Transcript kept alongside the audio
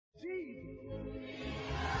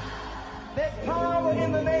power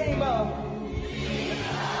in the name of.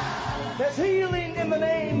 There's healing in the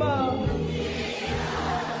name of.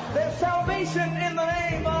 There's salvation in the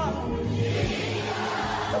name of.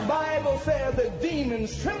 The Bible says that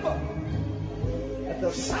demons tremble at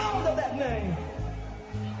the sound of that name.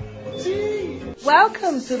 Jesus.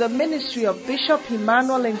 Welcome to the ministry of Bishop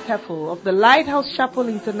Emmanuel Ntefel of the Lighthouse Chapel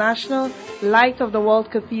International, Light of the World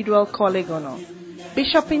Cathedral, Kolegono.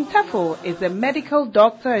 Bishop Ntefel is a medical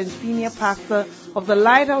doctor and senior pastor of the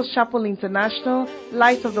Lighthouse Chapel International,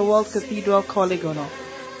 Light of the World Cathedral, Kolegono.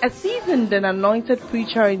 A seasoned and anointed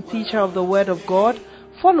preacher and teacher of the Word of God,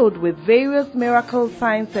 followed with various miracles,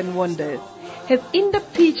 signs and wonders. His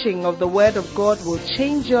in-depth teaching of the Word of God will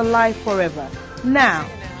change your life forever. Now,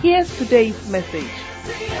 here's today's message.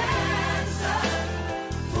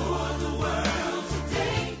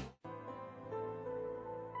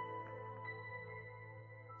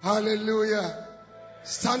 Hallelujah.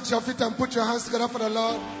 Stand to your feet and put your hands together for the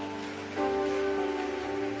Lord.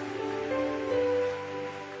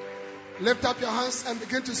 Lift up your hands and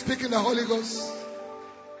begin to speak in the Holy Ghost.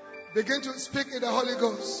 Begin to speak in the Holy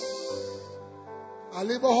Ghost.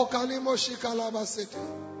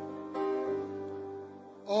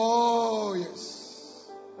 Oh, yes.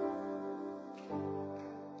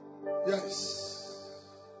 Yes.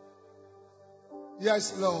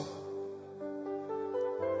 Yes, Lord.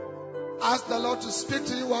 Ask the Lord to speak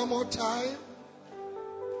to you one more time.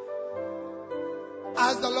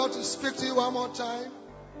 Ask the Lord to speak to you one more time.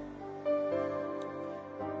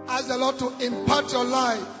 Ask the Lord to impart your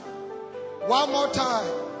life one more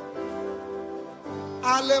time.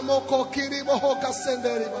 Alemoko kiribohoka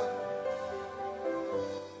senderiba.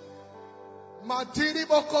 Matiri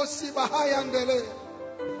boko sibahayandele.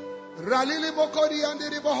 Ralili boko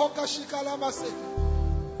diandiri bohoka shikala maseki.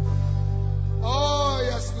 Oh,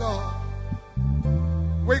 yes, Lord.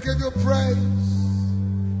 We give you praise.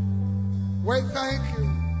 We thank you.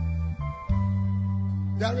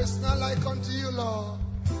 There is none like unto you, Lord.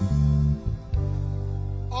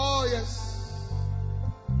 Oh, yes.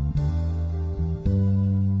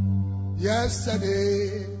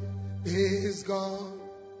 Yesterday is gone.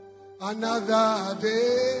 Another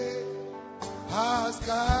day has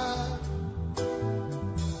come.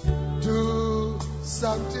 Do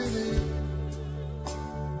something new.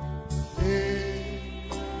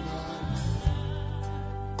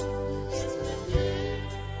 Yesterday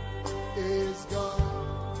is gone.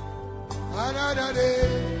 Another day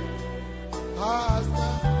has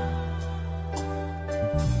come.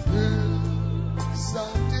 Do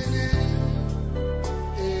something new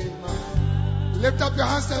in my. Lift up your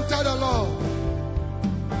hands and tell the Lord.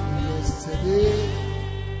 Yesterday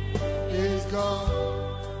is gone.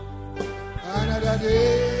 Another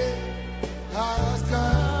day has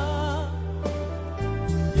come.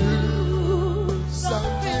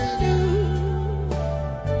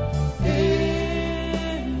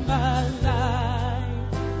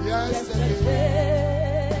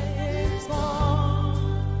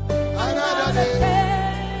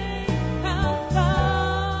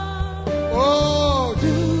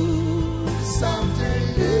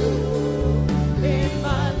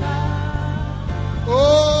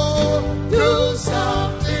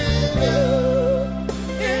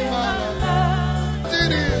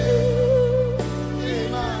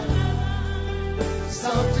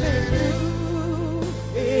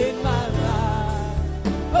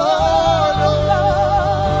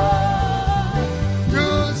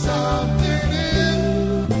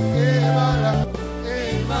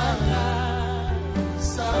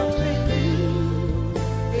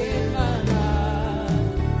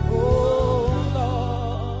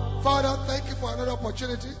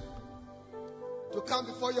 Opportunity to come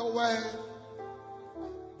before your word.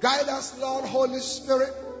 Guide us, Lord, Holy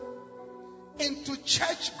Spirit, into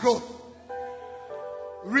church growth.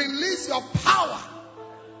 Release your power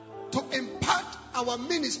to impart our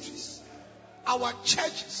ministries, our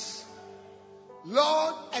churches,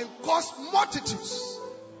 Lord, and cause multitudes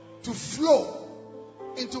to flow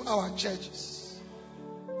into our churches.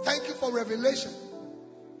 Thank you for revelation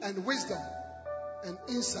and wisdom and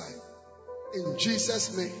insight. In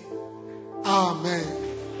Jesus' name. Amen.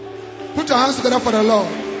 Put your hands together for the Lord.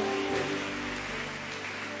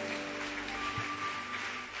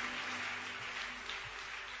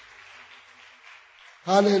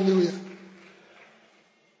 Hallelujah.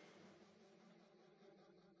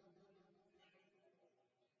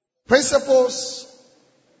 Principles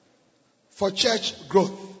for church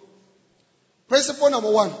growth. Principle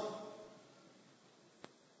number 1.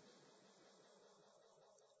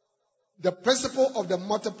 The principle of the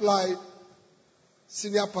multiplied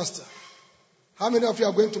senior pastor. How many of you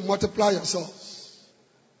are going to multiply yourselves?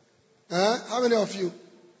 How many of you?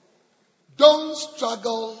 Don't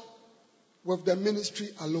struggle with the ministry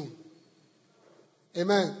alone.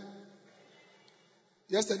 Amen.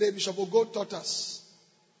 Yesterday, Bishop Ogo taught us.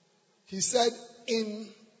 He said, in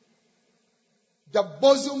the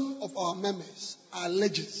bosom of our members are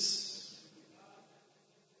legends.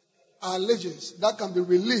 Are legends that can be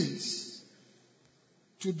released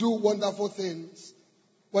to do wonderful things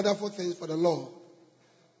for the Lord.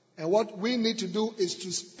 And what we need to do is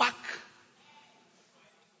to spark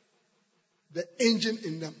the engine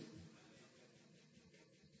in them.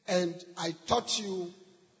 And I taught you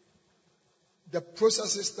the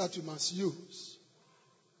processes that you must use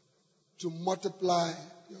to multiply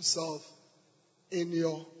yourself in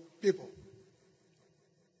your people.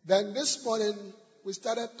 Then this morning, we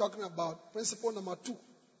started talking about principle number 2.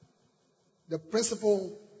 The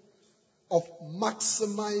principle of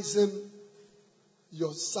maximizing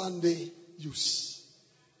your Sunday use.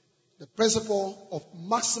 The principle of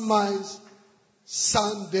maximize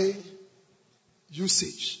Sunday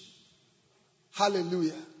usage.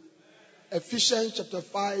 Hallelujah. Ephesians chapter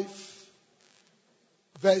 5,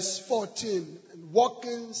 verse 14. And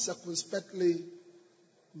walking circumspectly,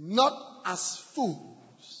 not as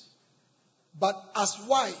fools, but as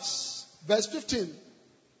wise. Verse 15.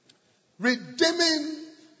 Redeeming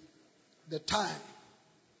the time,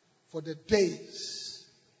 for the days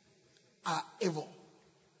are evil.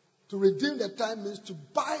 To redeem the time means to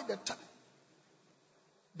buy the time.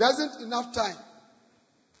 There isn't enough time.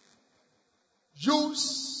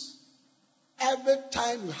 Use every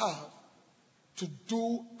time you have to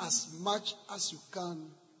do as much as you can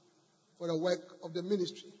for the work of the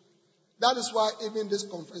ministry. That is why even this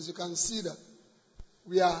conference, you can see that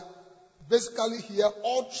we are basically here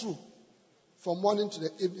all through from morning to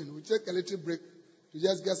the evening. We take a little break to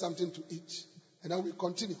just get something to eat, and then we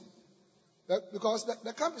continue. Because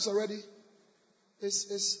the camp is already is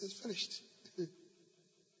finished.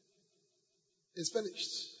 It's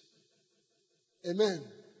finished. Amen.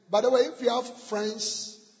 By the way, if you have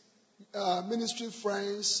friends, ministry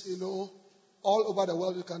friends, all over the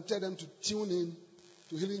world, you can tell them to tune in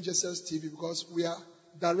to Healing Jesus TV, because we are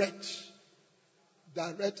direct.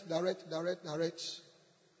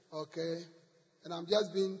 Okay. And I'm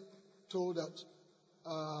just being told that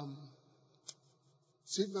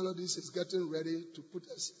Sweet Melodies is getting ready to put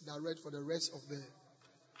us direct for the rest of the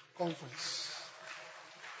conference.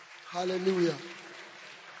 Hallelujah.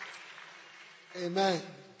 Amen.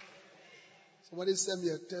 Somebody sent me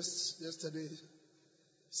a text yesterday.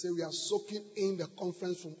 Say we are soaking in the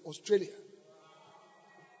conference from Australia.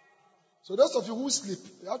 So those of you who sleep,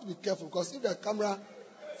 you have to be careful, because if the camera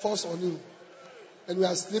falls on you and we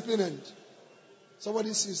are sleeping and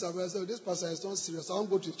somebody sees something and says, this pastor is not serious, I won't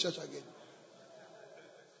go to church again.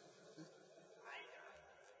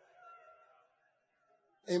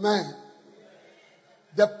 Amen.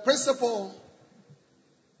 The principle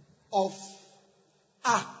of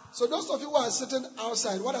so those of you who are sitting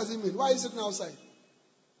outside, what does it mean? Why are you sitting outside?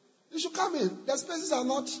 You should come in. The spaces are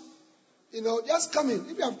not, just come in.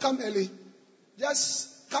 If you have come early,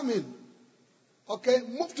 just come in. Okay?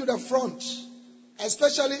 Move to the front.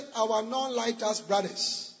 Especially our non-lighthouse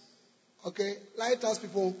brothers. Okay? Lighthouse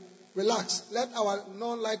people, relax. Let our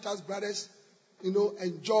non-lighthouse brothers,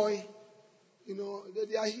 enjoy.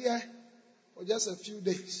 They are here for just a few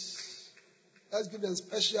days. Let's give them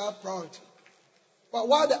special priority. But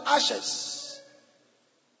while the ashes,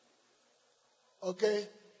 okay?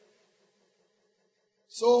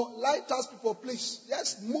 So, lighthouse people, please,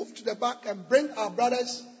 just move to the back and bring our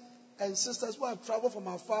brothers and sisters who have traveled from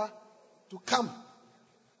afar to come.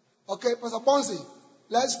 Okay, Pastor Bonzi,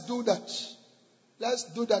 let's do that. Let's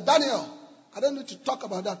do that. Daniel, I don't need to talk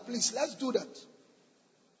about that. Please, let's do that.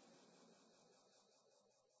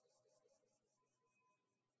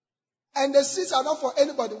 And the seats are not for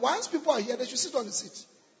anybody. Once people are here, they should sit on the seat.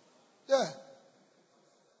 Yeah.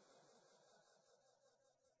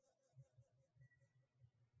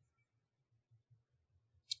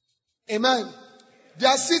 Amen. There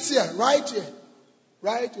are seats here,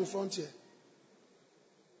 right in front here.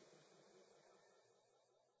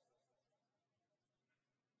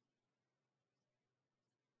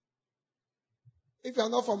 If you are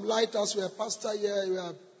not from Lighthouse, you are a pastor here, you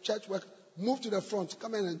are church work, move to the front.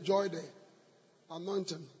 Come and enjoy the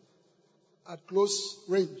anointing at close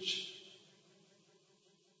range.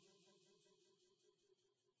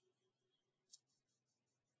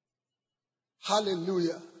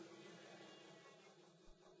 Hallelujah.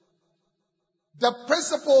 The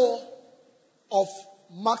principle of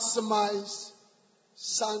maximize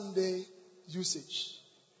Sunday usage.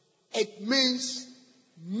 It means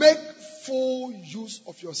make full use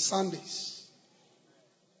of your Sundays.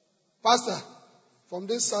 Pastor, from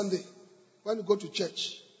this Sunday, when you go to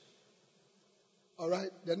church, all right,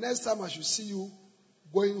 the next time I should see you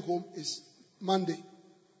going home is Monday,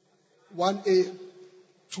 1 a.m.,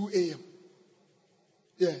 2 a.m.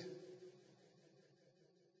 Yeah.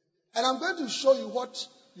 And I'm going to show you what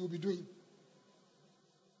you'll be doing.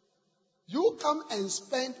 You come and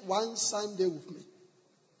spend one Sunday with me.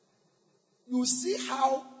 You see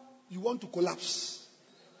how you want to collapse.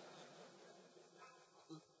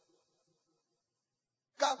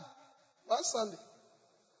 Come, one Sunday.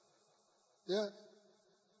 Yeah.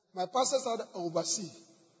 My pastors are overseas.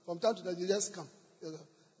 From time to time, they just come.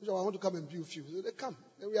 Bishop, I want to come and be with you. So they come.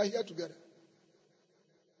 Then we are here together.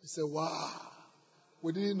 They say, wow.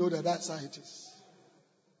 We didn't know that that's how it is.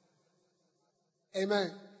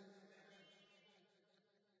 Amen.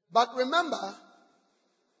 But remember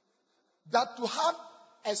that to have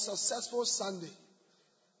a successful Sunday,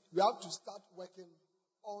 we have to start working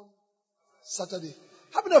on Saturday.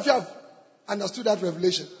 How many of you have understood that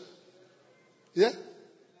revelation? Yeah?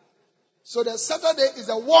 So the Saturday is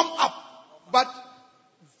a warm-up, but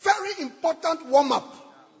very important warm-up,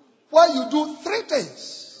 where you do three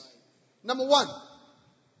things. Number one,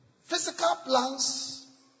 physical plans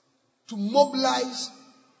to mobilize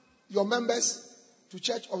your members to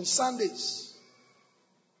church on Sundays.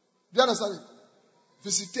 Do you understand it?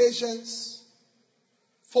 Visitations,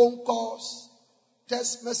 phone calls,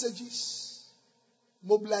 text messages,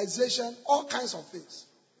 mobilization, all kinds of things.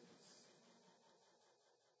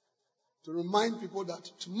 To remind people that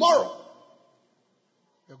tomorrow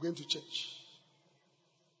we are going to church.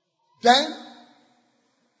 Then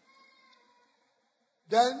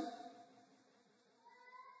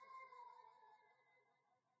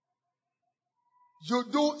you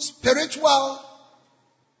do spiritual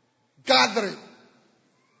gathering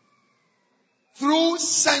through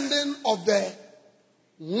sending of the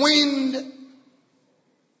wind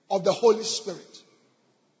of the Holy Spirit.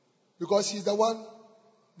 Because He's the one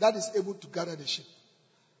that is able to gather the sheep.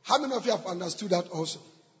 How many of you have understood that also?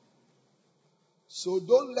 So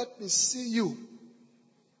don't let me see you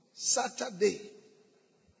Saturday,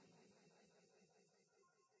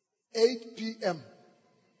 8 p.m.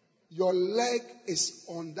 Your leg is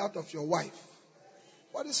on that of your wife.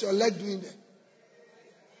 What is your leg doing there?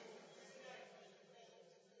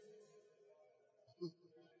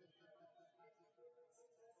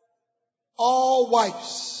 All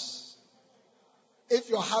wives, if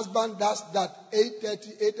your husband does that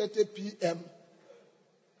 8:30 p.m.,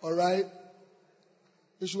 all right,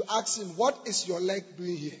 you should ask him, what is your leg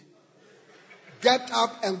doing here? Get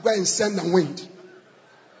up and go and send the wind.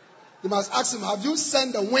 You must ask him, have you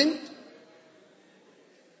sent the wind?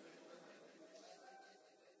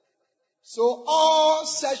 So all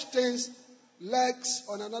such things, legs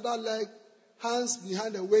on another leg, hands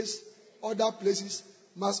behind the waist, other places,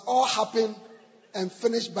 must all happen and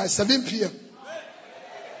finish by 7 p.m.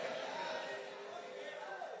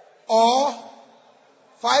 Or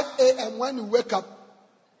 5 a.m. when you wake up,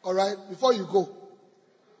 all right, before you go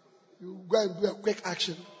and do a quick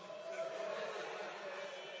action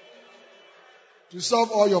to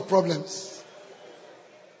solve all your problems.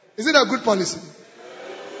 Is it a good policy?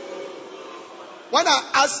 When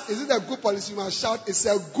I ask, is it a good policy, you must shout, it's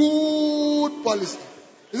a good policy.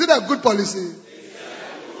 Is it a good policy?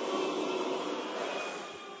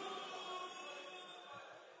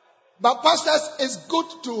 But pastors, it's good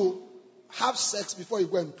to have sex before you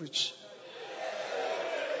go and preach.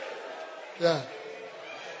 Yeah.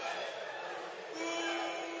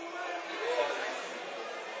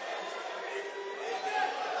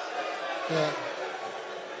 Yeah.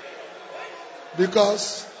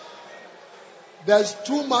 Because there's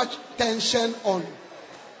too much tension on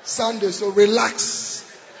Sunday, so relax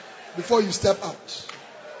before you step out.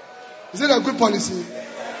 Is it a good policy?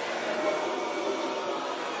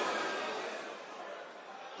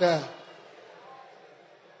 Yeah.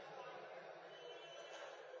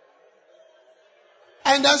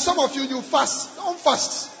 And then some of you fast. Don't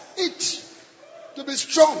fast. Eat to be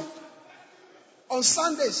strong. On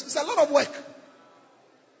Sundays, it's a lot of work.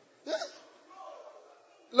 Yeah.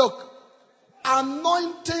 Look,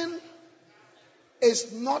 anointing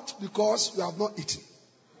is not because you have not eaten.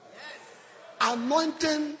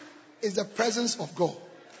 Anointing is the presence of God.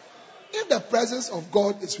 If the presence of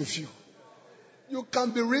God is with you, you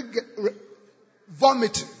can be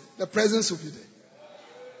vomiting. The presence will be there.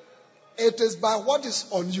 It is by what is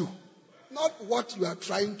on you, not what you are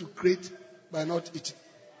trying to create by not eating.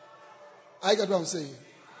 I get what I'm saying.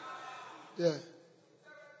 Yeah.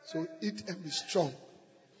 So eat and be strong.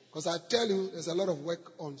 Because I tell you, there's a lot of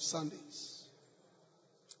work on Sundays.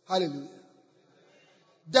 Hallelujah.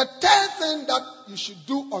 The third thing that you should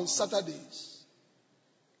do on Saturdays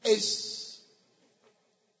is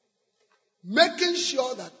making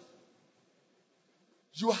sure that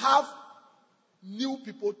you have new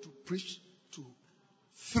people to preach to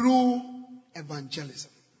through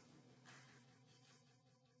evangelism.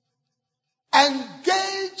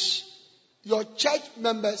 Engage your church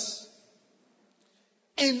members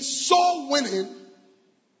in soul winning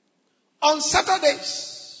on Saturdays.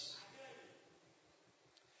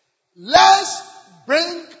 Let's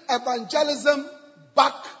bring evangelism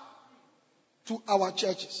back to our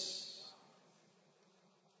churches.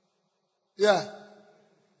 Yeah.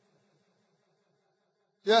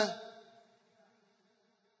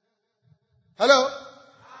 Hello?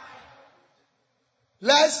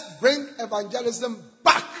 Let's bring evangelism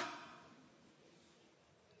back.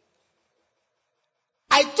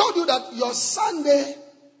 I told you that your Sunday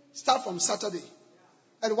starts from Saturday.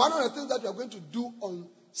 And one of the things that we are going to do on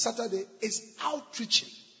Saturday is outreaching,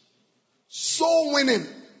 soul winning,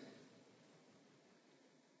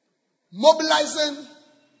 mobilizing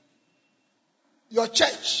your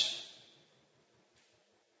church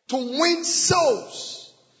to win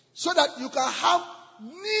souls so that you can have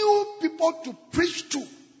new people to preach to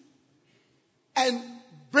and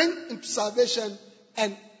bring into salvation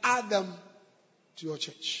and add them to your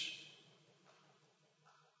church.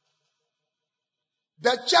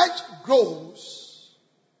 The church grows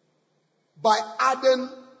by adding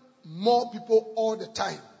more people all the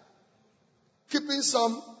time. Keeping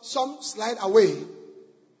some slide away,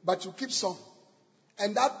 but you keep some.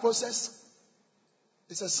 And that process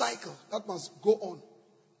is a cycle that must go on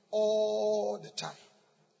all the time.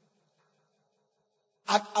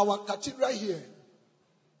 At our cathedral here,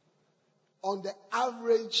 on the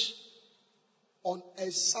average, on a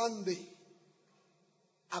Sunday,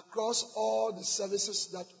 across all the services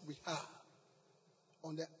that we have,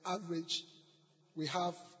 on the average, we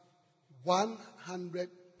have 100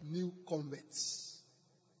 new converts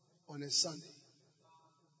on a Sunday.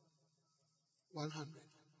 100.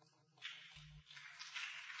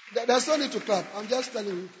 There's no need to clap. I'm just telling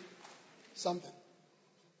you something.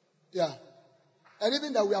 Yeah. And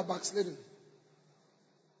even that we are backsliding.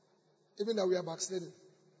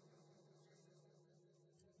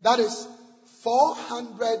 That is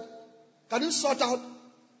 400. Can you sort out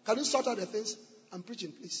the things? I'm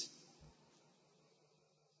preaching, please.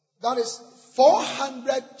 That is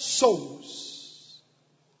 400 souls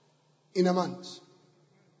in a month.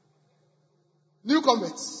 New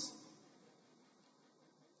converts.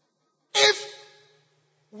 If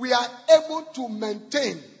we are able to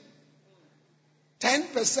maintain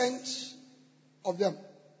 10% of them,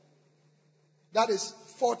 that is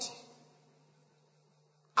 40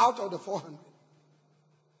 out of the 400.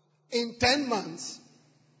 In 10 months,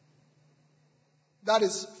 that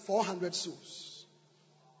is 400 souls.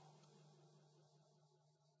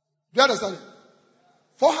 Do you understand it?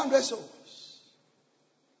 400 souls.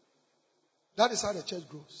 That is how the church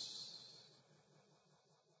grows.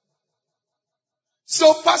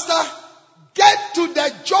 So, Pastor, get to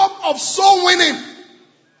the job of soul winning.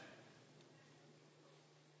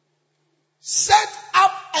 Set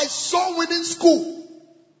up a soul winning school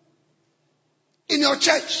in your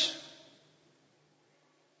church.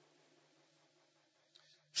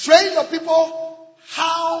 Train your people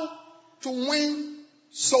how to win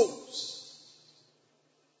souls.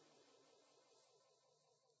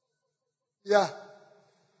 Yeah.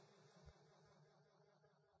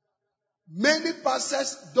 Many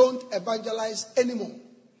pastors don't evangelize anymore.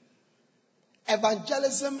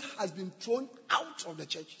 Evangelism has been thrown out of the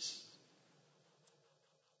churches.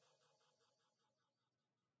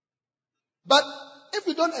 But if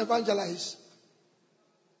you don't evangelize,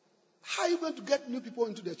 how are you going to get new people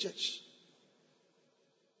into the church?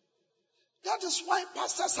 That is why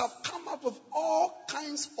pastors have come up with all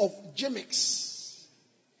kinds of gimmicks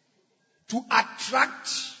to attract,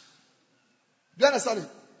 do you understand it?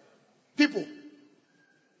 People.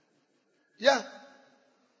 Yeah.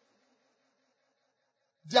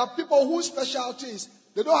 There are people whose specialty is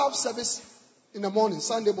they don't have service in the morning,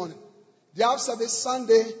 Sunday morning. They have service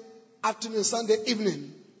Sunday afternoon, Sunday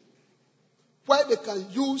evening, where they can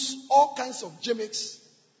use all kinds of gimmicks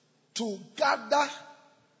to gather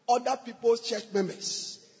other people's church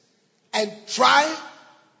members and try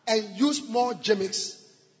and use more gimmicks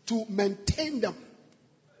to maintain them.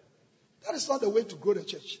 That is not the way to grow the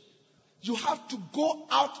church. You have to go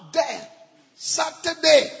out there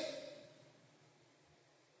Saturday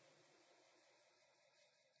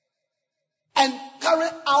and carry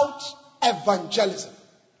out evangelism.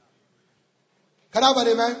 Can I have an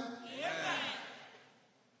amen?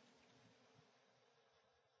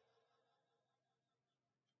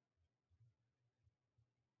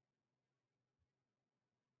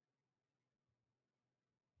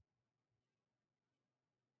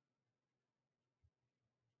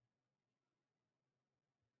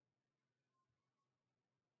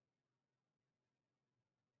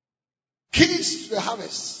 Keys to the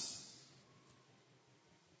harvest.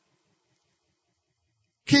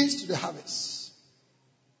 Keys to the harvest.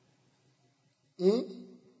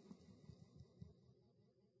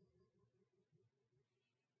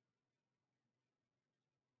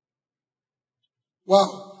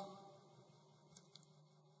 Wow.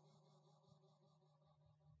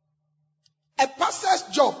 A pastor's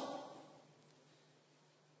job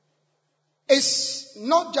is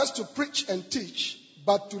not just to preach and teach,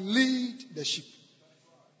 but to lead the sheep.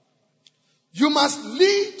 You must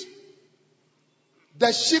lead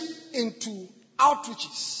the sheep into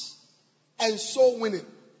outreaches and soul winning.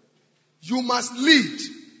 You must lead.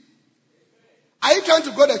 Are you trying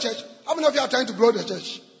to grow the church? How many of you are trying to grow the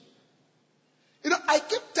church? You know, I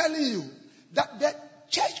keep telling you that the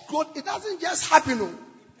church growth, it doesn't just happen. No.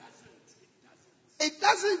 It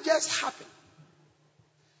doesn't just happen.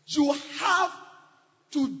 You have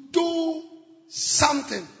to do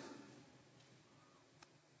something.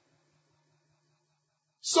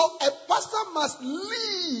 So a pastor must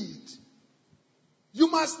lead. You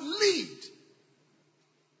must lead.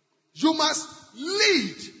 You must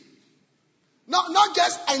lead. Not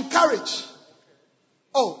just encourage.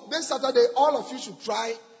 Oh, this Saturday, all of you should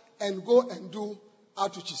try and go and do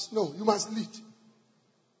outreaches. No, you must lead.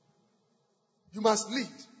 You must lead.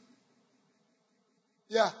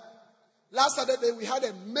 Yeah. Last Saturday, we had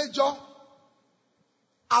a major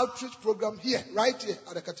outreach program here, right here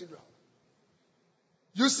at the cathedral.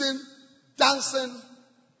 Using dancing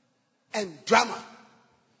and drama.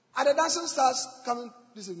 Are the dancing stars coming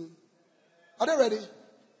this evening? Are they ready?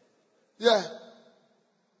 Yeah.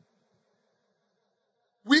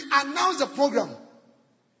 We announced the program.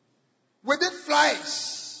 We did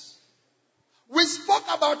flyers. We spoke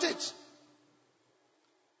about it.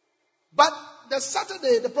 But the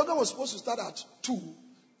Saturday, the program was supposed to start at 2.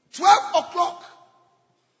 12 o'clock,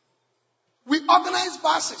 we organized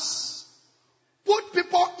buses. Put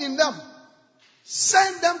people in them.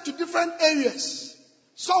 Send them to different areas.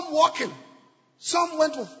 Some walking. Some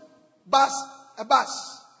went with a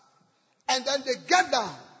bus. And then they get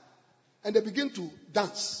down. And they begin to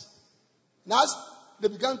dance. And as they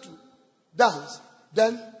began to dance,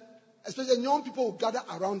 then especially young people will gather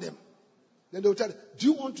around them. Then they will tell them, do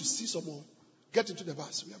you want to see some more? Get into the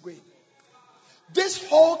bus. We are going. This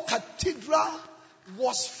whole cathedral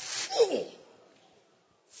was full.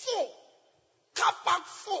 Full. Car park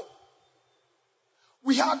full.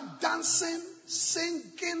 We had dancing,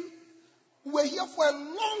 singing. We were here for a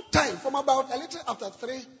long time, from about a little after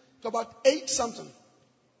 3 to about 8 something.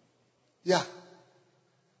 Yeah.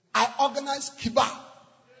 I organized kiba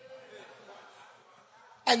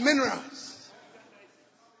and minerals.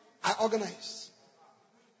 I organized.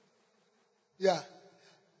 Yeah.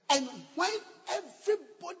 And when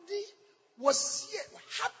everybody was here,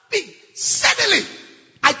 happy, suddenly,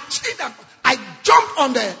 I jumped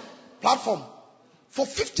on the platform for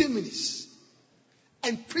 15 minutes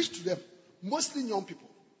and preached to them, mostly young people.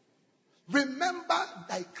 Remember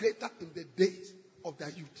thy Creator in the days of thy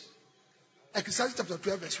youth. Ecclesiastes chapter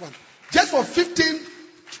 12 verse 1. Just for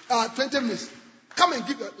 20 minutes, come and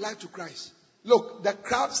give your life to Christ. Look, the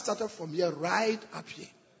crowd started from here right up here.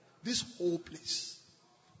 This whole place.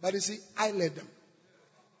 But you see, I led them.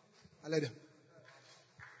 I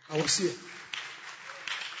was here.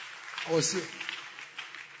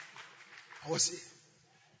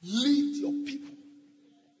 Lead your people.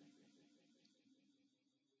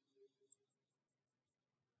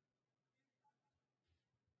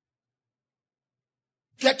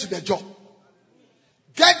 Get to the job.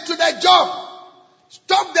 Get to the job.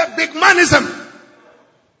 Stop the big manism.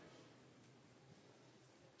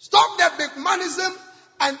 Stop the big manism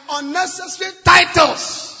and unnecessary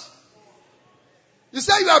titles. You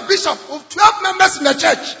say you are bishop with 12 members in the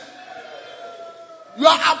church. You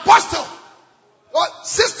are apostle.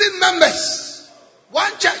 16 members.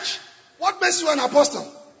 One church. What makes you an apostle? Do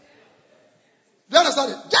you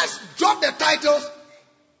understand it? Just drop the titles.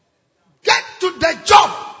 Get to the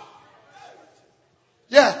job.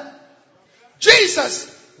 Yeah. Jesus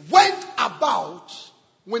went about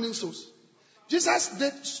winning souls. Jesus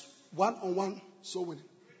did one-on-one soul winning.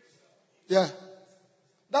 Yeah.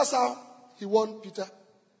 That's how he won Peter,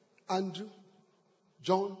 Andrew,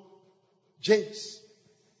 John, James.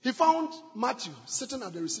 He found Matthew sitting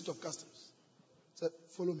at the receipt of customs. Said,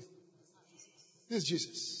 follow me. This is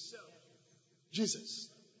Jesus. Jesus.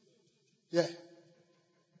 Yeah.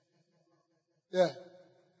 Yeah.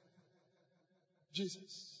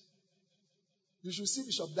 Jesus. You should see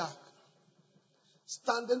Bishop Dark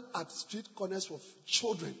standing at street corners with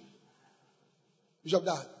children. Bishop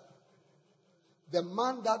Dark, the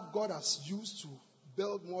man that God has used to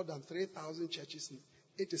build more than 3,000 churches in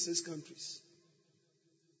 86 countries.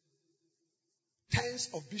 Tens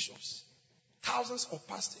of bishops, thousands of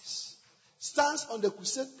pastors, stands on the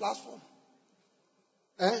crusade platform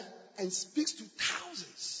and speaks to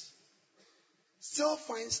thousands. Still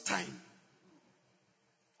finds time,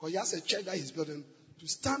 because he has a church that he's building, to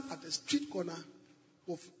stand at the street corner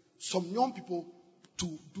of some young people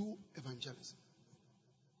to do evangelism.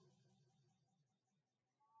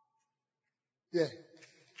 Yeah.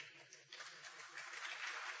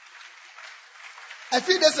 A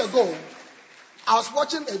few days ago, I was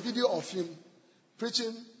watching a video of him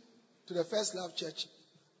preaching to the First Love Church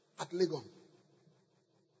at Legon.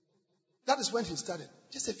 That is when he started.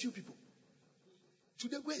 Just a few people.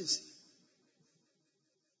 Today, where is he?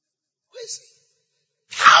 Where is he?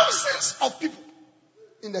 Thousands of people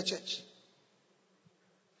in the church.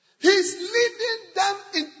 He's leading them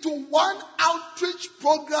into one outreach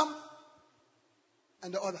program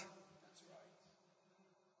and the other.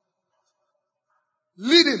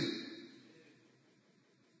 Leading.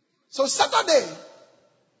 So Saturday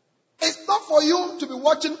is not for you to be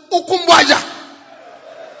watching Ukumbwaja.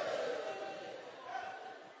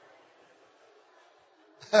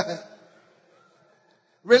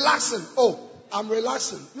 Relaxing. Oh, I'm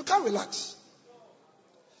relaxing. You can't relax.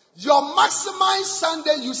 Your maximized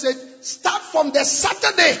Sunday, you said, start from the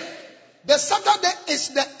Saturday. The Saturday is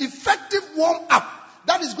the effective warm-up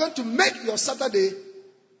that is going to make your Saturday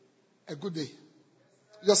a good day.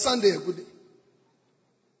 Your Sunday a good day.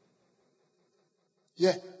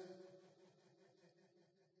 Yeah.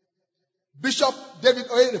 Bishop David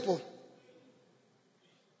Oyedepo.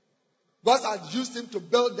 God had used him to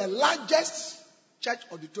build the largest church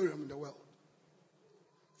auditorium in the world.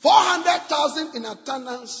 400,000 in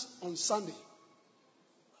attendance on Sunday.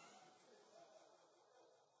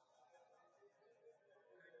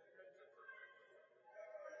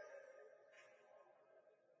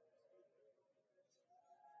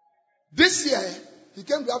 This year, he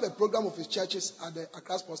came to have a program of his churches at the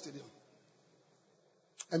Accra Sports Stadium.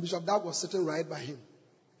 And Bishop Dag was sitting right by him.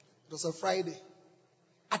 It was a Friday.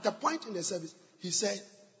 At a point in the service, he said,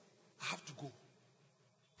 I have to go.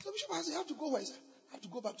 So Bishop asked, you have to go where? He said, I have to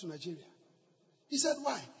go back to Nigeria. He said,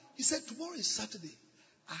 why? He said, tomorrow is Saturday.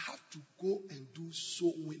 I have to go and do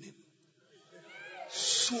soul winning.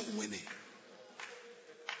 Soul winning.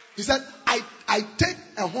 He said, I take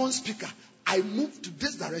a horn speaker. I move to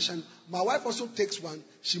this direction. My wife also takes one.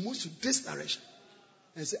 She moves to this direction.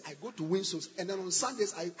 And say, I go to win souls. And then on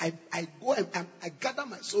Sundays, I go and I gather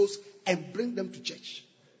my souls and bring them to church.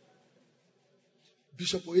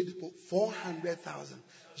 Bishop Oyedepo, 400,000.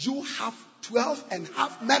 You have 12 and a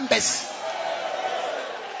half members.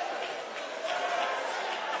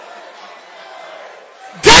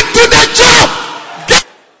 Get to the job!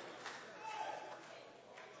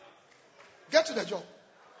 Get to the job.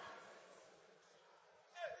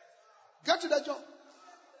 Get to the job.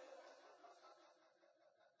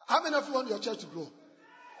 How many of you want your church to grow?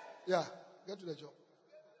 Yeah, get to the job.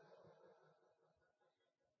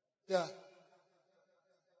 Yeah.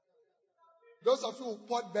 Those of you who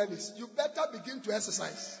pot bellies, you better begin to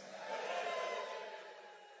exercise.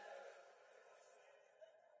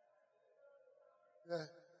 Yeah.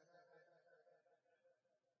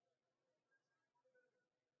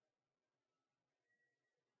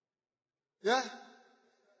 Yeah.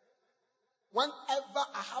 Whenever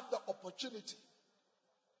I have the opportunity,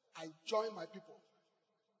 I join my people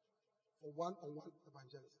for one-on-one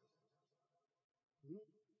evangelism.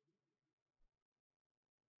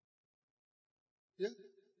 Yeah.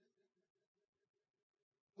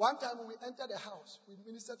 One time when we entered the house, we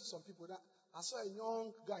ministered to some people. That I saw a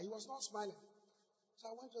young guy. He was not smiling. So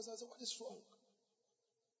I went to him and said, what is wrong?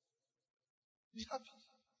 Be happy.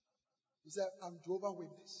 He said, I'm Jehovah's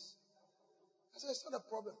Witness. I said, it's not a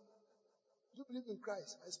problem. You believe in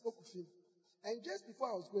Christ. I spoke with him. And just before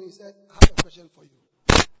I was going, he said, I have a question for you.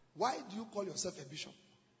 Why do you call yourself a bishop?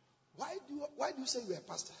 Why do you say you're a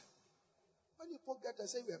pastor? When you forget and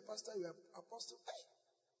say you're a pastor, you're an apostle. Hey.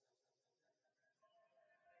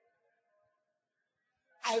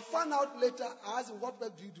 I found out later, I asked him, what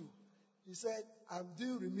work do you do? He said, I'm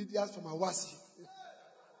doing remedials for my wasi.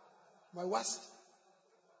 My wasi.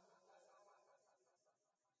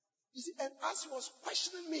 You see, and as he was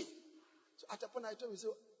questioning me, so at a point I told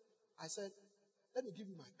him, I said, Let me give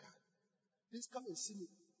you my card. Please come and see me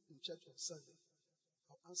in church on Sunday.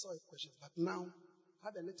 I'll answer your questions. But now, I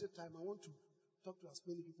have a little time. I want to talk to as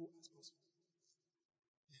many people as possible.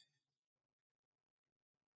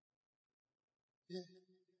 Yeah.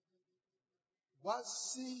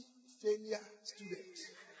 WASSCE failure student.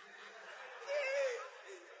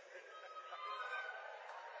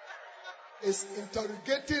 Is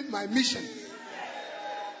interrogating my mission.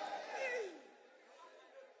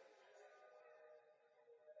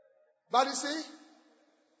 But you see,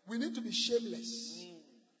 we need to be shameless.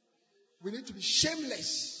 We need to be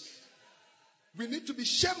shameless. We need to be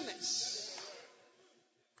shameless.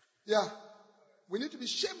 Yeah. We need to be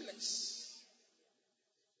shameless.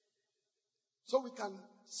 So we can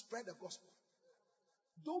spread the gospel.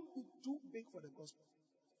 Don't be too big for the gospel.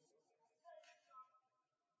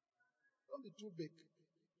 Don't be too big.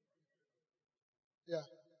 Yeah.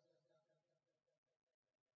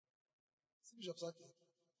 See Bishop Saki.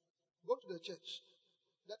 Go to the church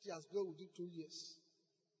that he has built within 2 years.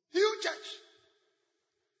 Huge church.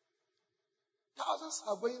 Thousands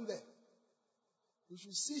are going there. You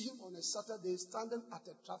should see him on a Saturday standing at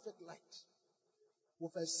a traffic light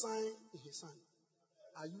with a sign in his hand.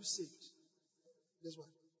 Are you saved? This one.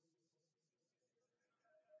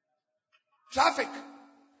 Traffic.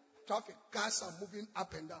 Cars are moving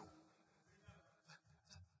up and down.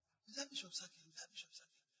 Is that Bishop Saki? Is that Bishop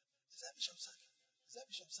Saki? Is that Bishop Saki? Is that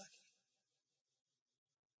Bishop Saki?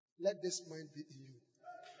 Let this mind be in you,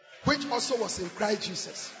 which also was in Christ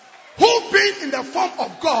Jesus, who being in the form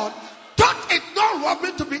of God, thought it not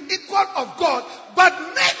robbery to be equal of God, but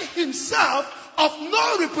made himself of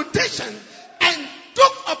no reputation and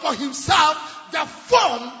took upon himself the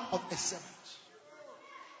form of a servant.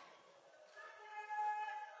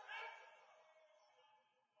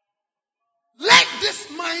 Let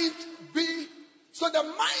this mind be, so the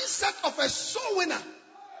mindset of a soul winner.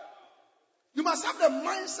 You must have the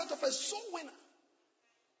mindset of a soul winner.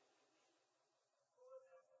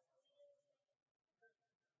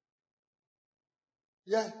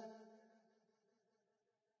 Yeah.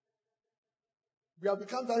 We have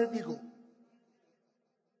become very big.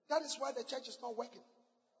 That is why the church is not working.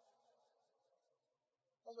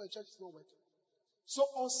 That's why the church is not working. So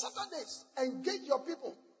on Saturdays, engage your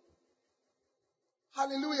people.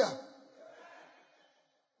 Hallelujah.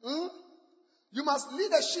 You must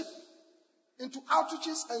lead a sheep into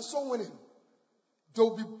outreaches and soul winning. They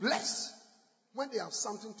will be blessed when they have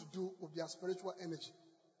something to do with their spiritual energy.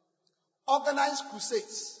 Organize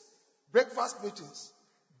crusades, breakfast meetings,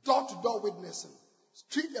 door-to-door witnessing,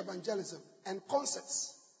 street evangelism, and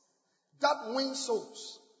concerts that win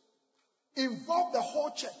souls. Involve the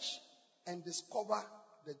whole church and discover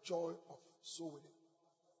the joy of soul winning.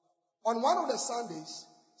 On one of the Sundays,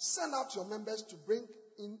 send out your members to bring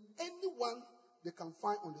in anyone they can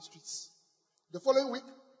find on the streets. The following week,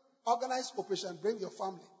 organize Operation Bring Your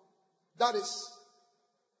Family. That is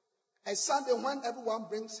a Sunday when everyone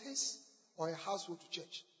brings his or her household to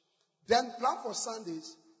church. Then plan for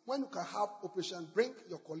Sundays when you can have Operation Bring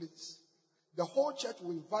Your Colleagues. The whole church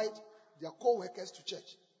will invite their co-workers to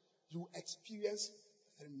church. You experience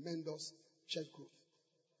tremendous church growth.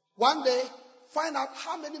 One day, find out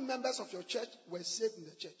how many members of your church were saved in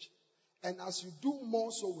the church. And as you do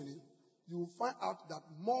more soul winning, you will find out that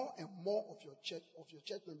more and more of your church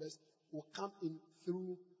members will come in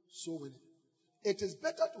through soul winning. It is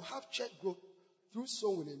better to have church growth through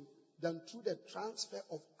soul winning than through the transfer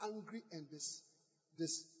of angry and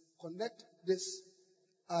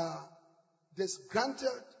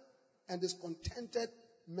disgruntled and discontented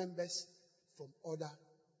members from other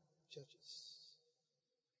churches.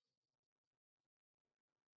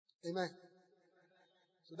 Amen.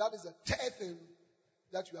 So that is the third thing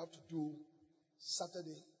that you have to do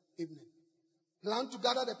Saturday evening. Plan to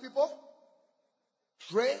gather the people,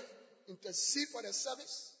 pray, intercede for the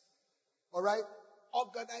service, all right?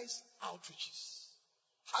 Organize outreaches.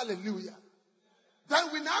 Hallelujah.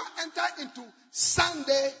 Then we now enter into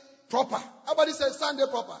Sunday proper. Everybody say Sunday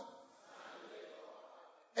proper.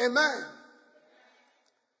 Amen.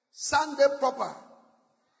 Sunday proper.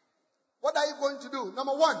 What are you going to do?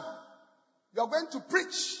 Number one, you are going to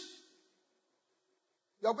preach.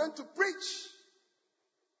 You are going to preach.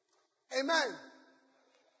 Amen.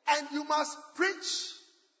 And you must preach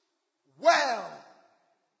well.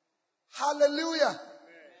 Hallelujah. Amen.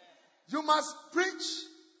 You must preach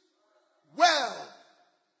well.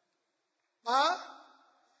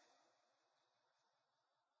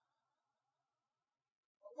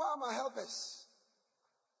 Where are my helpers?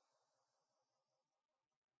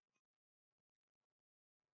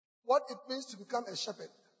 What it means to become a shepherd.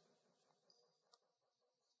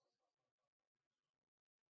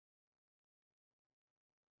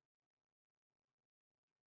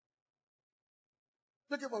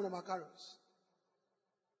 Pick it from the Macarius.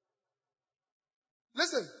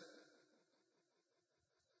 Listen.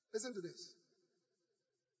 Listen to this.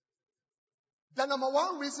 The number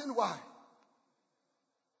one reason why.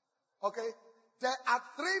 Okay? There are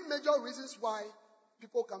three major reasons why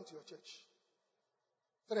people come to your church.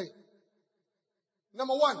 Three.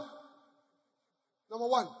 Number one.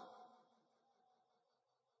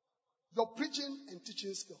 Your preaching and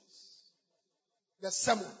teaching skills. The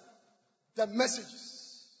sermon. The messages.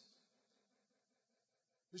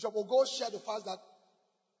 Bishop Ogo shared the fact that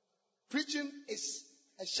preaching is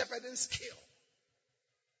a shepherding skill.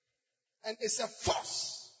 And it's a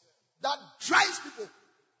force that drives people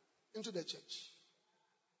into the church.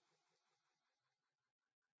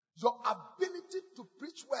 Your ability to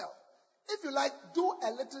preach well. If you like, do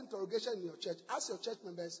a little interrogation in your church. Ask your church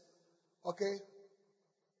members, okay?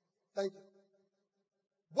 Thank you.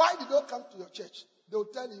 Why did they come to your church? They will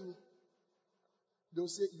tell you, they will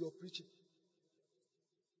say, you're preaching.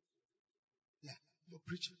 Yeah, you're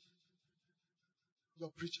preaching.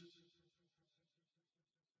 You're preaching.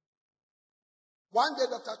 One day,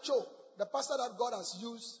 Dr. Cho, the pastor that God has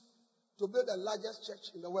used to build the largest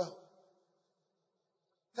church in the world,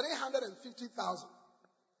 350,000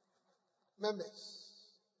 members,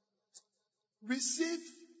 received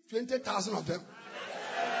 20,000 of them.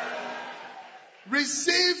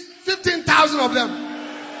 Received 15,000 of them.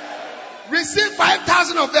 Received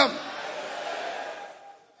 5,000 of them.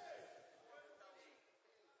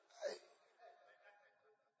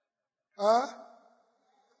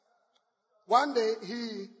 One day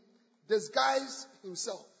he disguised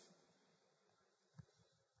himself.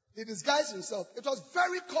 It was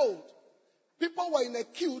very cold. People were in a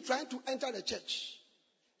queue trying to enter the church.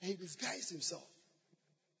 And he disguised himself.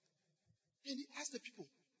 And he asked the people,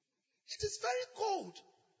 it is very cold.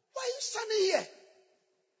 Why are you standing here?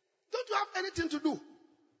 Don't you have anything to do?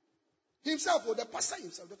 Himself, or the pastor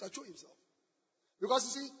himself, Dr. Cho himself. Because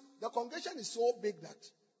you see, the congregation is so big that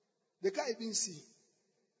they can't even see.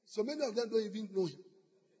 So many of them don't even know him.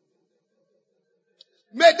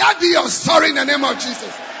 May that be your story in the name of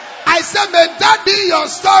Jesus. I said, may that be your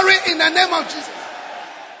story in the name of Jesus.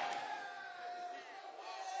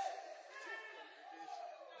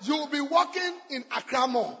 You will be walking in Accra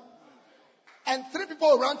Mall, and three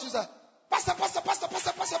people around you say, Pastor.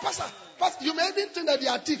 You may even think that they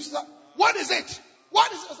are thieves. What is it?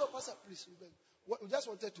 What is it? So, Pastor, please, we just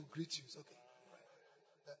wanted to greet you. It's okay.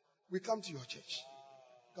 We come to your church.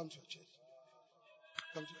 Come to your church.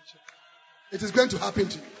 Come to your church. It is going to happen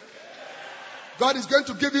to you. God is going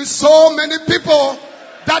to give you so many people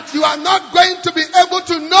that you are not going to be able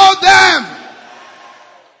to know them.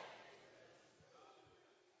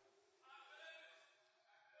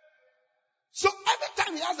 So every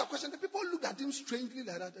time he asked a question, the people looked at him strangely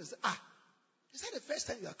like that and said, is that the first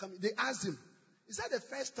time you are coming? They asked him, is that the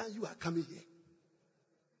first time you are coming here?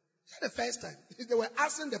 Is that the first time? They were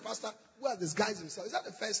asking the pastor who has disguised himself. Is that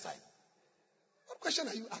the first time? What question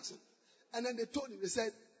are you asking? And then they told him, they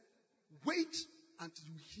said, wait until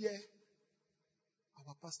you hear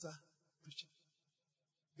our pastor preaching.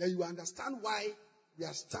 Then you understand why we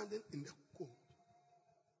are standing in the cold.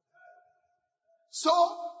 So,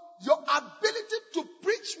 your ability to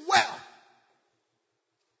preach well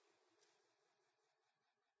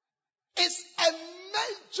is a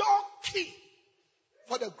major key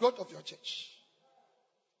for the growth of your church.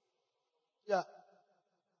 Yeah.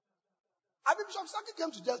 Bishop Saki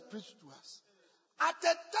came to just preach to us at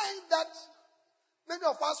a time that many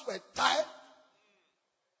of us were tired,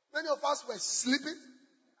 many of us were sleeping,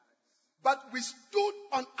 but we stood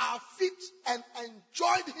on our feet and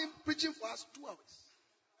enjoyed him preaching for us 2 hours.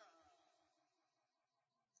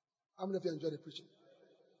 How many of you enjoyed the preaching?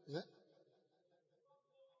 Yeah?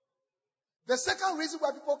 The second reason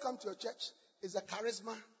why people come to your church is the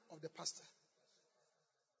charisma of the pastor.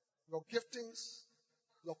 Your giftings,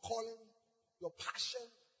 your calling, your passion,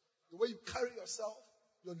 the way you carry yourself,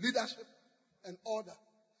 your leadership, and all that.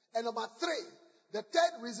 And number 3, the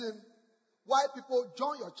third reason why people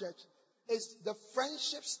join your church is the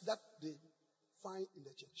friendships that they find in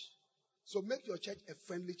the church. So make your church a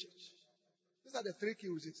friendly church. These are the 3 key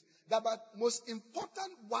reasons. The most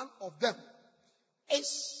important one of them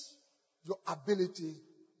is your ability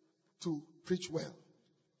to preach well.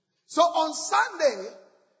 So on Sunday,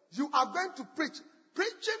 you are going to preach.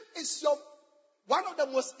 Preaching is one of the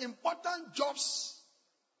most important jobs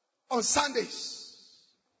on Sundays.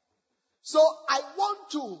 So I want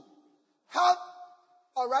to help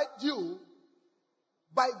you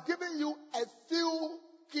by giving you a few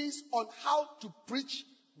keys on how to preach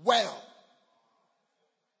well.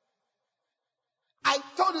 I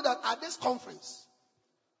told you that at this conference,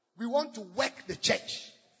 we want to work the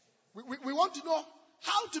church. We want to know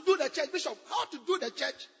how to do the church, Bishop, how to do the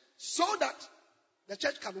church so that the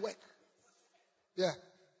church can work. Yeah.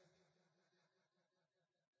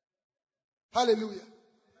 Hallelujah.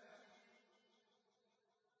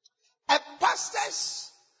 A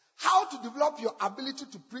pastor's how to develop your ability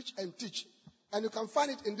to preach and teach. And you can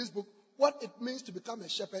find it in this book, What It Means to Become a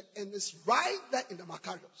Shepherd, and it's right there in the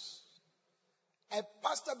Macarius. A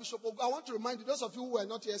pastor, Bishop Ogo, I want to remind you, those of you who were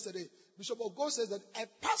not here yesterday, Bishop Ogo says that a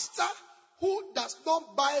pastor who does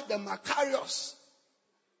not buy the Macarius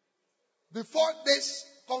before this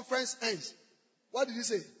conference ends, what did he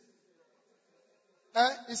say?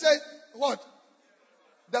 He said, what?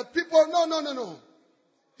 The people, no.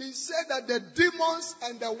 He said that the demons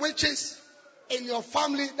and the witches in your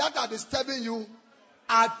family that are disturbing you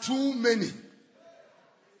are too many.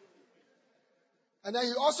 And then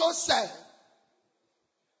he also said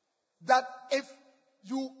that if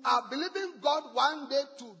you are believing God one day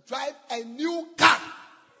to drive a new car,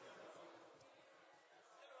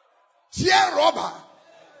 tear rubber,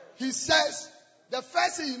 he says the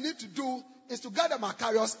first thing you need to do is to get the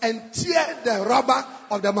Macarius and tear the rubber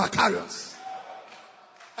of the Macarius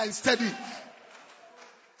and steady it.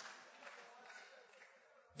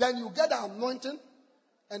 Then you get the anointing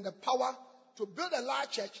and the power to build a large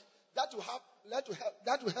church that will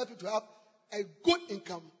help you to have a good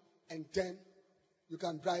income, and then you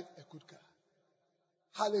can drive a good car.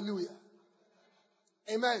 Hallelujah.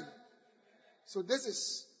 Amen. So this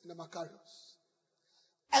is in the Macarius.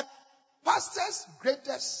 A pastor's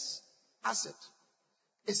greatest asset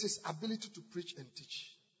is his ability to preach and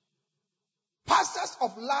teach. Pastors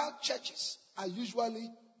of large churches are usually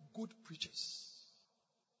good preachers.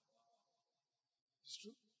 It's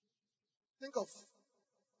true. Think of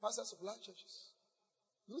pastors of large churches.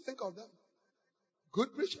 You think of them.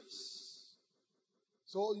 Good preachers.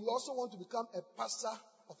 So you also want to become a pastor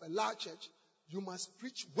of a large church, you must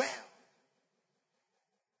preach well.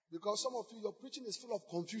 Because some of you, your preaching is full of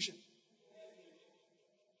confusion.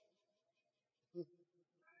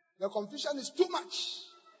 The confusion is too much.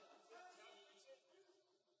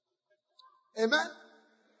 Amen?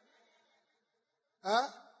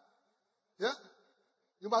 Yeah?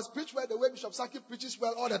 You must preach well the way Bishop Saki preaches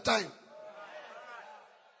well all the time.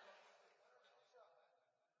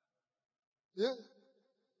 Yeah?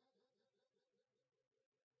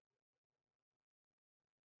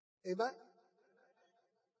 Amen?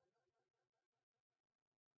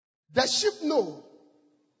 The sheep know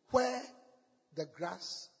where the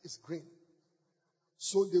grass is green.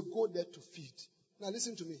 So they go there to feed. Now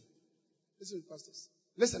listen to me. Listen, pastors.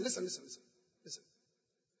 Listen.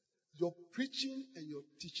 Your preaching and your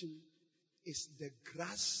teaching is the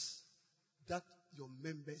grass that your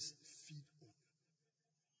members feed on.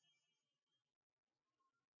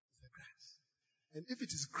 It's the grass. And if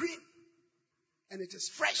it is green and it is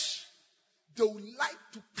fresh, they would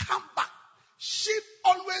like to come back. Sheep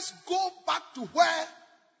always go back to where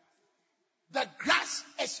the grass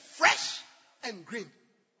is fresh and green.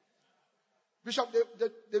 Bishop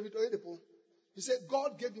David Oyedepo, he said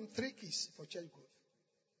God gave him 3 keys for church growth.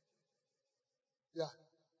 Yeah.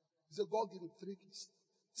 He said God gave him 3 keys.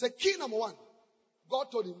 He said key number 1,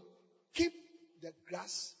 God told him, keep the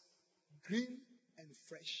grass green and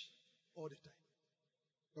fresh all the time.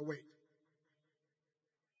 The word.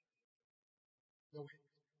 The word.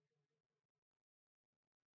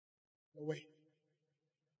 The word.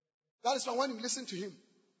 That is why when you listen to him,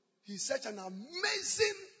 he's such an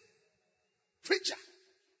amazing preacher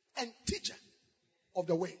and teacher of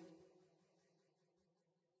the way.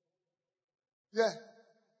 Yeah.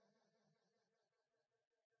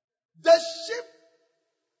 The sheep,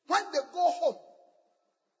 when they go home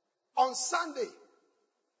on Sunday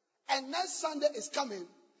and next Sunday is coming,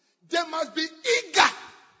 they must be eager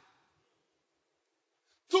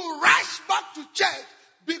to rush back to church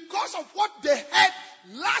because of what they heard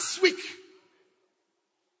last week.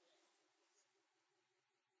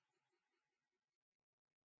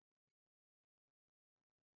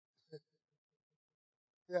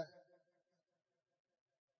 Yeah.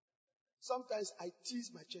 Sometimes I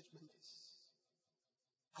tease my church members.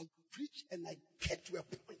 I preach and I get to a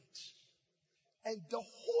point, and the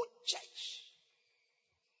whole church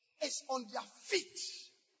is on their feet.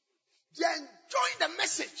 They are enjoying the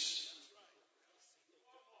message.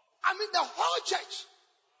 I mean the whole church.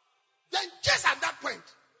 Then just at that point,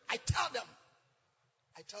 I tell them,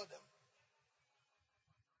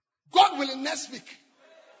 God willing, next week,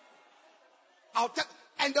 I'll tell,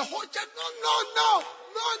 and the whole church, no,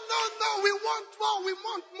 we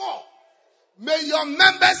want more. May your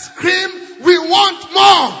members scream, we want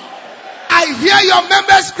more. I hear your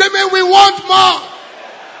members screaming, we want more.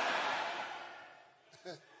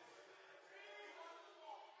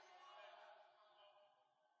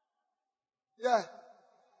 Yeah.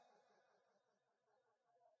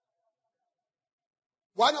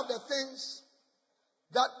 One of the things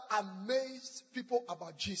that amazed people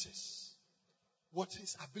about Jesus was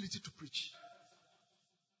his ability to preach.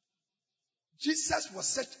 Jesus was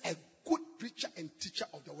such a good preacher and teacher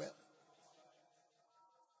of the word.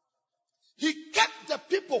 He kept the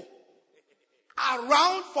people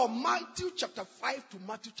around from Matthew chapter 5 to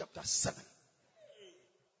Matthew chapter 7.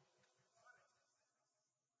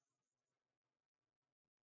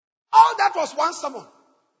 All that was one sermon.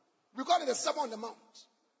 We call it the Sermon on the Mount.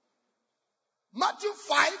 Matthew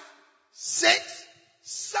 5, 6,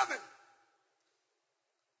 7.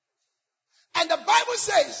 And the Bible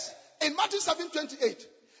says in Matthew 7:28,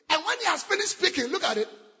 and when he has finished speaking, look at it.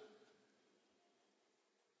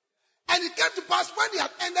 And it came to pass when he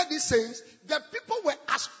had ended these sayings, the people were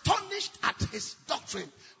astonished at his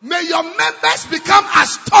doctrine. May your members become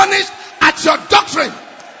astonished at your doctrine.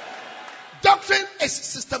 Doctrine is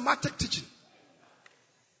systematic teaching.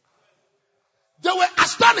 They were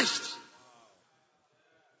astonished.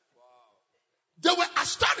 They were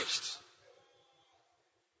astonished.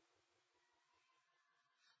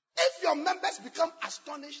 If your members become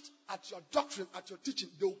astonished at your doctrine, at your teaching,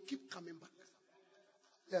 they will keep coming back.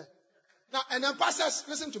 Yeah. Now, and then pastors,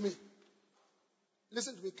 listen to me.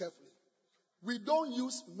 Listen to me carefully. We don't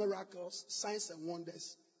use miracles, signs and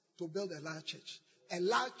wonders to build a large church. A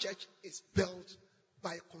large church is built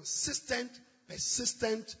by consistent,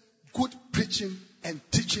 persistent, good preaching and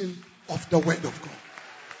teaching of the word of God.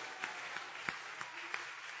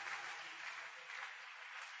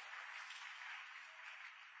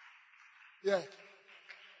 Yeah.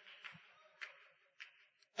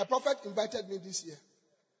 A prophet invited me this year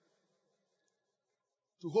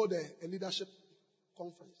to hold a leadership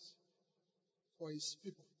conference for his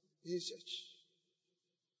people in his church.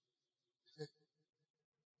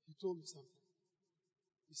 He told me something.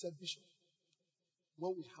 He said, Bishop,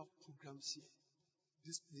 when we have programs here,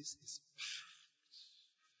 this place is packed.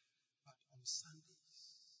 But on Sundays,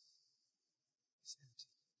 it's empty.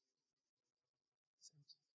 It's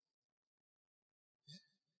empty. Yeah.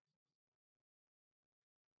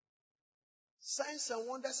 Signs and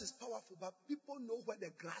wonders is powerful, but people know where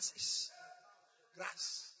the grass is.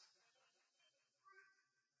 Grass.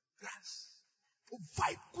 Grass.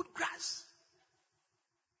 Provide good grass.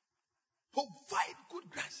 Provide good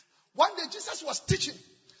grass. One day Jesus was teaching.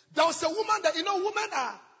 There was a woman that, women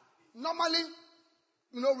are normally,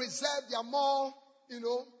 reserved. They are more,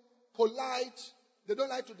 polite. They don't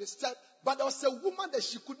like to disturb. But there was a woman that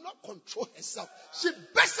she could not control herself. She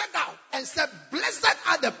bursted out and said, blessed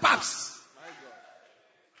are the paths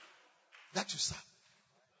that you serve.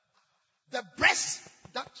 The breasts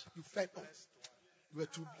that you fed on, you were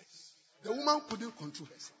too blessed. The woman couldn't control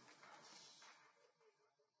herself.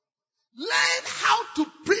 Learn how to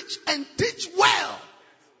preach and teach well.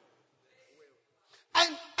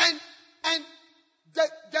 And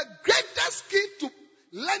the greatest key to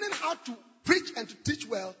learning how to preach and to teach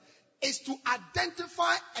well is to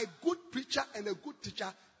identify a good preacher and a good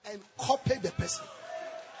teacher and copy the person.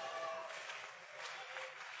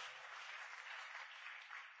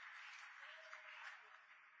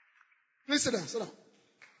 Please sit down, sit down.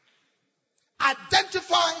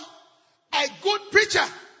 Identify a good preacher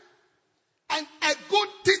and a good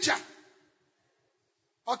teacher.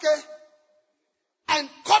 Okay? And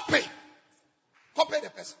copy. Copy the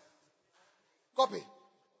person. Copy.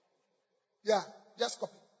 Yeah, just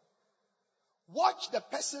copy. Watch the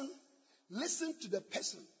person. Listen to the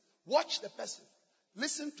person. Watch the person.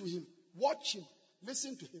 Listen to him. Watch him.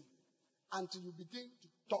 Listen to him. Until you begin to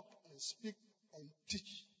talk and speak and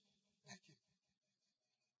teach like him.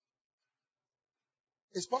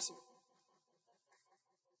 It's possible.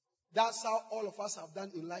 That's how all of us have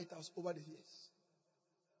done in Lighthouse over the years.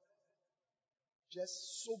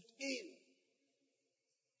 Just soaked in.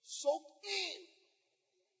 Soaked in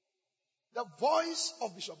the voice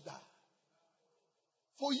of Bishop Dar.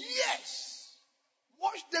 For years.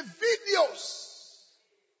 Watch the videos.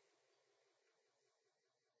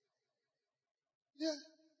 Yeah.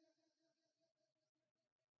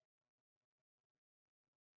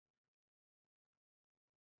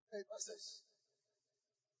 Hey, pastors.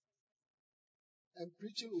 And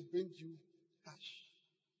preaching will bring you cash.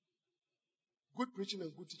 Good preaching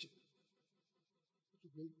and good teaching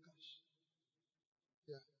will bring you cash.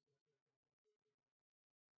 Yeah.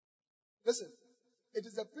 Listen, it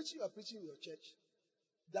is the preaching you are preaching in your church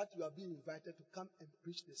that you are being invited to come and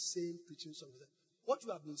preach the same preaching songs. What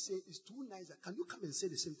you have been saying is too nice. Can you come and say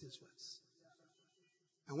the same things for us?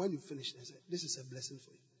 And when you finish, I say, this is a blessing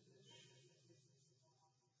for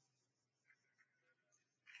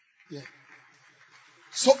you. Yeah.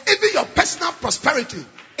 So even your personal prosperity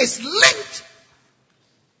is linked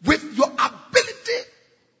with your ability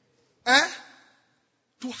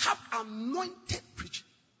to have anointed preaching.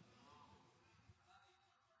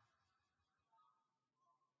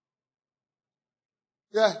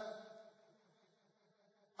 Yeah.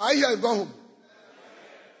 I hear you go home.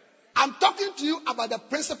 I'm talking to you about the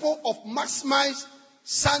principle of maximize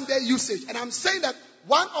Sunday usage. And I'm saying that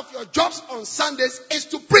one of your jobs on Sundays is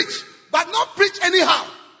to preach, but not preach anyhow.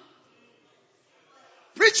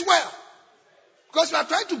 Preach well. Because you are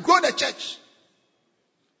trying to grow the church.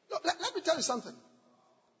 Look, let me tell you something.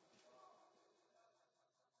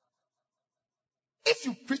 If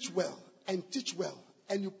you preach well and teach well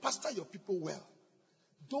and you pastor your people well,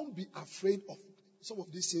 don't be afraid of some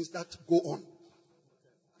of these things that go on.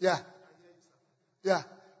 Yeah. Yeah.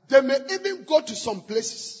 They may even go to some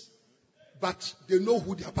places, but they know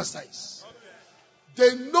who their pastor is.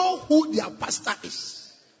 They know who their pastor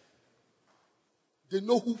is. They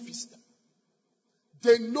know who feeds them.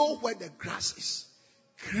 They know where the grass is.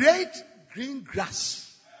 Create green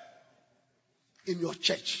grass in your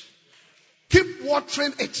church. Keep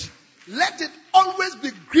watering it. Let it always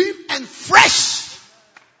be green and fresh.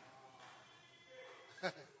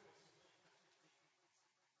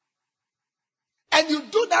 And you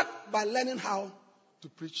do that by learning how to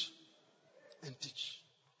preach and teach.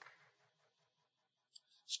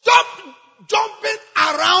 Stop jumping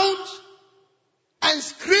around and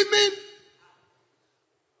screaming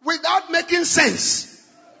without making sense.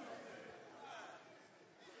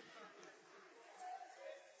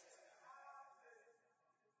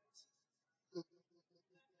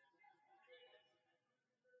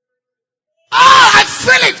 I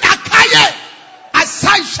feel it. Akaye.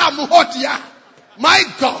 Asai Shamuhodia. My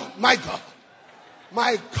God, my God,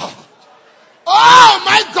 my God. Oh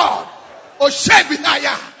my God.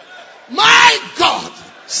 Oshebinaya. My God.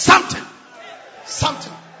 Something.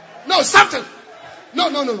 No, something. No,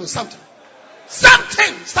 something.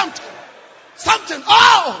 Something.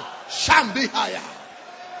 Oh, Shambihaya.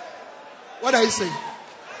 What are you saying?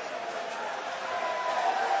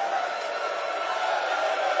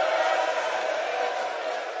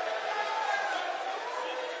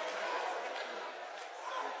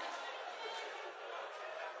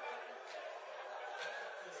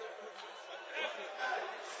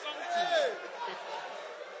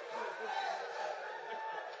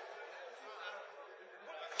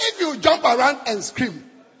 If you jump around and scream,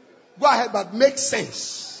 go ahead, but make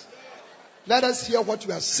sense. Let us hear what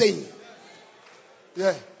you are saying.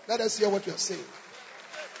 Yeah, let us hear what you are saying.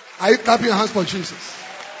 Are you clapping your hands for Jesus?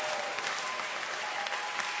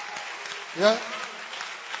 Yeah.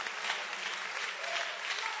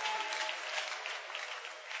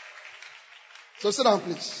 So sit down,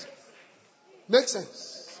 please. Make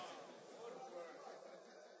sense.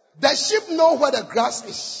 The sheep know where the grass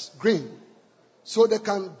is green, so they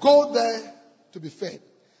can go there to be fed.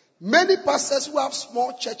 Many pastors who have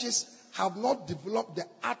small churches have not developed the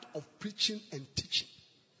art of preaching and teaching.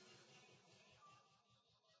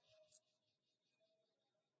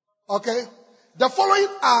 Okay? The following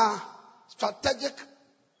are strategic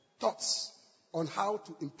thoughts on how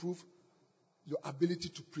to improve your ability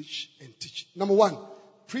to preach and teach. Number one,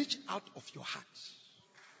 preach out of your heart.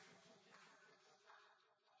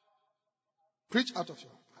 Preach out of your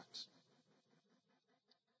heart.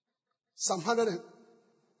 Psalm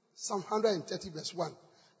 130 verse 1.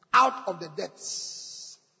 Out of the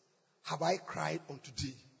depths have I cried unto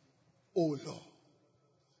thee, O Lord.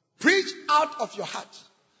 Preach out of your heart.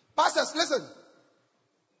 Pastors, listen.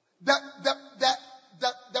 The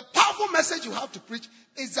powerful message you have to preach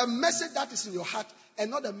is the message that is in your heart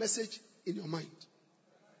and not the message in your mind.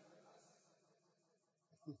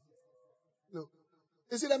 No.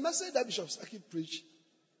 Is it a message that Bishop Saki preached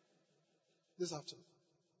this afternoon?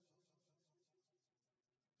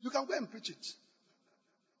 You can go and preach it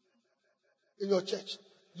in your church.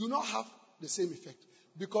 You will not have the same effect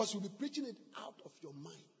because you'll be preaching it out of your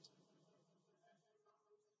mind.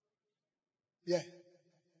 Yeah.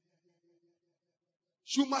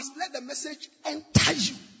 You must let the message enter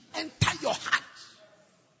you, enter your heart.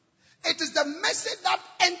 It is the message that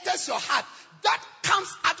enters your heart that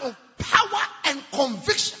comes out of power and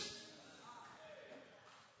conviction.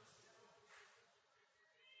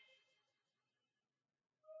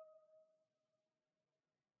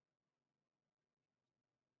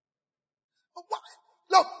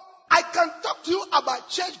 Look, I can talk to you about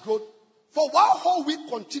church growth for one whole week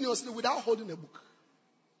continuously without holding a book.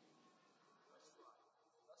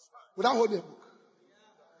 without holding a book.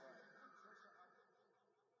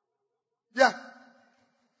 Yeah.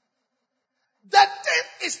 That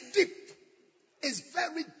thing is deep. It's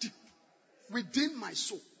very deep within my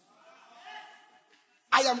soul.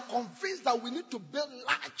 I am convinced that we need to build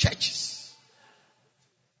large churches.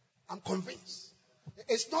 I'm convinced.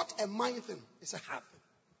 It's not a mind thing. It's a heart thing.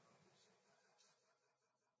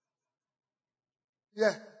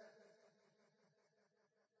 Yeah.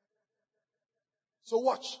 So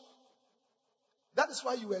watch. That is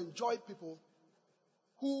why you enjoy people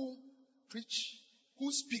who preach,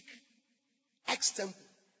 who speak extempo,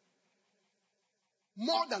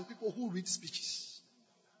 more than people who read speeches.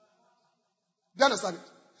 Do you understand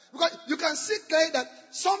it? Because you can see clearly that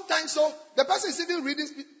sometimes the person is even reading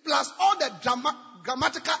plus all the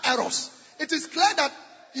grammatical errors. It is clear that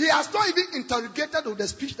he has not even interrogated with the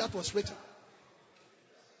speech that was written.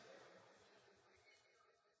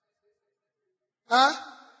 Huh?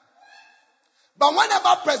 But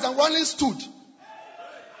whenever President Rawlings stood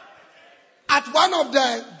at one of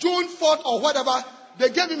the June 4th or whatever, they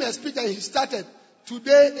gave him a speech and he started.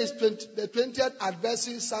 Today is the 20th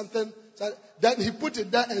anniversary something. Then he put it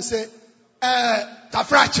there and said,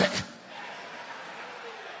 Tafrache.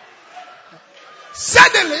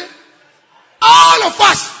 Suddenly, all of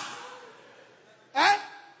us,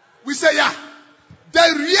 we say, yeah.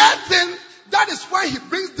 The real thing, that is why he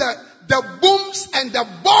brings the booms and the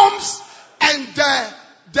bombs and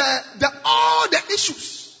all the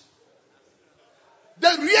issues.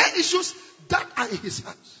 The real issues that are in his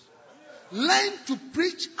heart. Learn to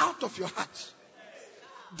preach out of your heart.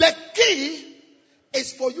 The key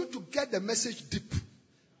is for you to get the message deep.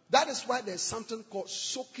 That is why there's something called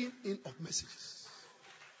soaking in of messages.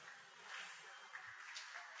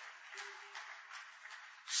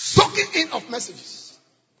 Soaking in of messages.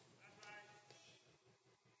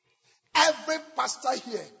 Every pastor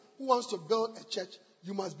here who wants to build a church,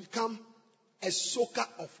 you must become a soaker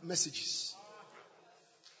of messages.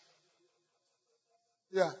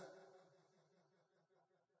 Yeah.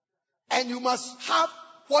 And you must have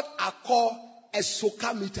what I call a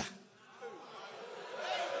soakometer.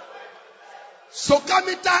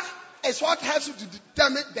 Soakometer is what helps you to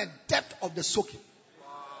determine the depth of the soaking.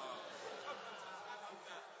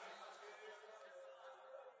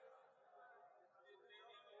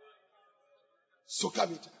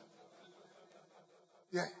 Soakometer.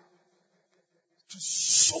 Yeah. To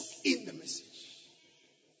soak in the message.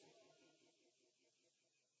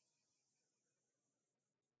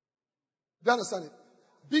 Do you understand it?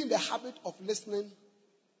 Be in the habit of listening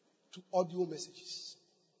to audio messages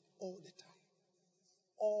all the time.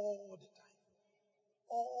 All the time.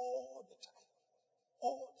 All the time.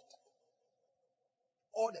 All the time.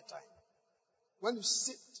 All the time. When you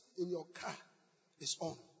sit in your car, it's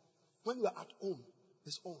on. When you are at home,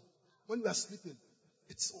 it's on. When you are sleeping,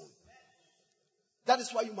 it's on. That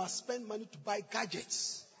is why you must spend money to buy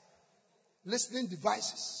gadgets, listening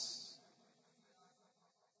devices.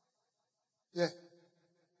 Yeah.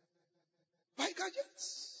 Buy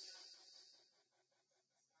gadgets.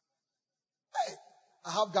 Hey,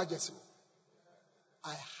 I have gadgets.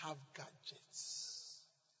 I have gadgets.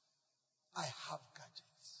 I have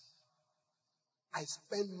gadgets. I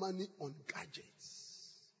spend money on gadgets.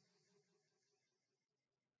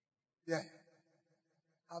 Yeah.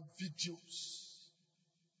 I have videos.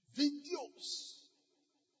 Videos.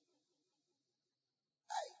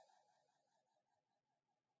 Hey.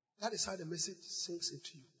 That is how the message sinks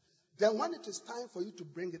into you. Then when it is time for you to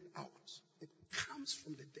bring it out, it comes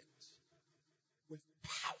from the depth with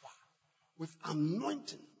power, with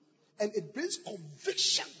anointing, and it brings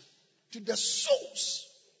conviction to the souls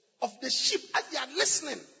of the sheep as they are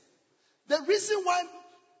listening. The reason why,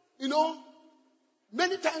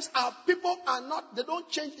 many times our people they don't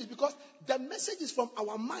change is because the message is from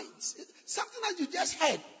our minds. Something that you just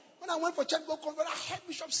heard. When I went for church conference, I heard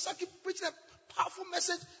Bishop Saki preaching a powerful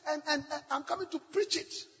message and I'm coming to preach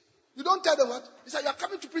it. You don't tell them what? He said, you're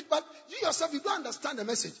coming to preach, but you yourself, you don't understand the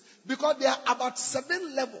message. Because there are about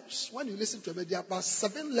 7 levels. When you listen to me, there are about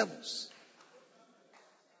 7 levels.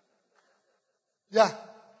 Yeah.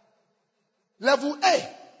 Level A.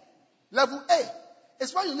 Level A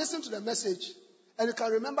is when you listen to the message and you can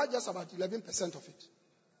remember just about 11% of it.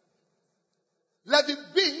 Level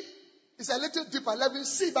B is a little deeper. Level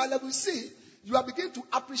C, by level C, you are beginning to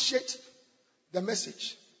appreciate the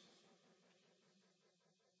message.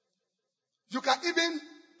 You can even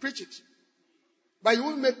preach it, but you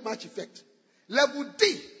won't make much effect. Level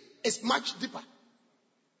D is much deeper.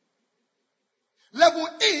 Level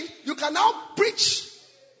E, you can now preach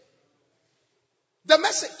the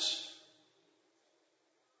message.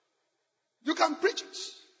 You can preach it.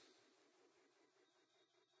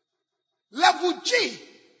 G,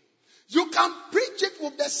 you can preach it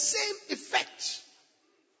with the same effect.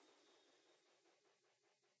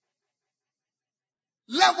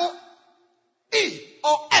 Level E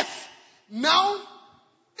or F. Now,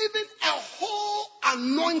 even a whole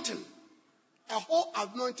anointing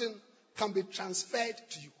can be transferred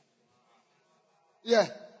to you. Yeah.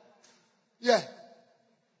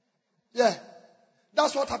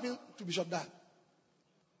 That's what happened to Bishop Dan.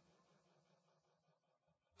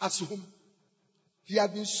 At home, he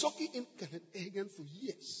had been soaking in Kenneth Hagin for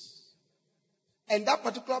years. And that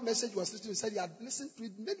particular message was listening. He said he had listened to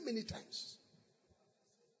it many, many times.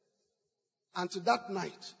 Until that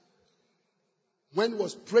night, when he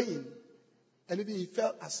was praying, and maybe he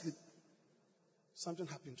fell asleep, something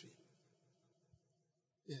happened to him.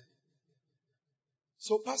 Yeah.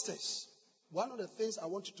 So, pastors, one of the things I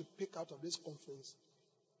want you to pick out of this conference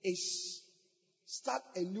is start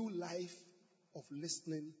a new life of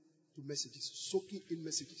listening to messages, soaking in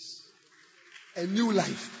messages. A new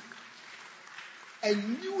life. A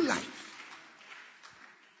new life.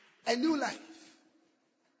 A new life.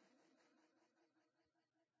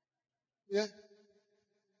 Yeah.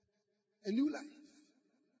 A new life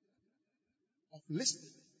of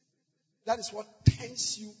listening. That is what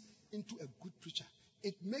turns you into a good preacher.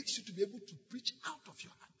 It makes you to be able to preach out of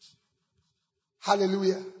your heart.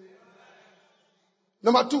 Hallelujah.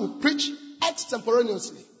 Number 2, preach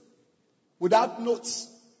extemporaneously without notes.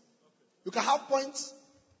 You can have points.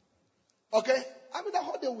 Okay? I mean, the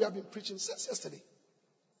whole day we have been preaching since yesterday.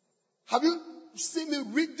 Have you seen me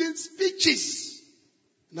reading speeches?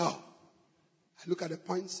 No. I look at the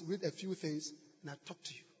points, read a few things, and I talk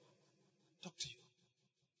to you. Talk to you.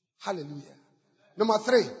 Hallelujah. Number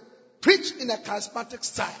 3, preach in a charismatic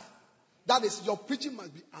style. That is, your preaching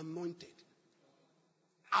must be anointed.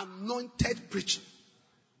 Anointed preaching.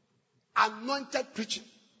 Anointed preaching.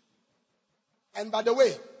 And by the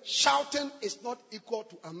way, shouting is not equal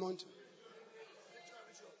to anointing.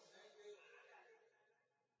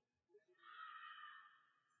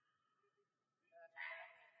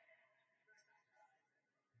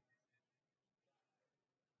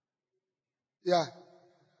 Yeah.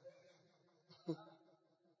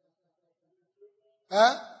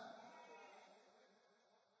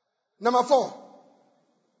 Number 4,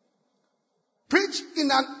 preach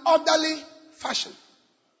in an orderly fashion.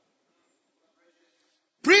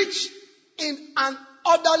 Preach in an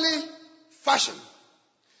orderly fashion.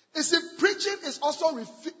 You see, preaching is also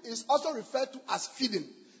referred to as feeding.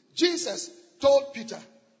 Jesus told Peter,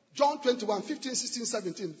 John 21, 15, 16,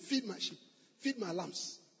 17, feed my sheep, feed my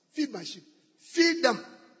lambs, feed my sheep. Feed them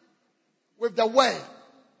with the word.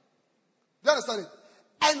 Do you understand it?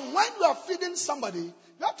 And when you are feeding somebody,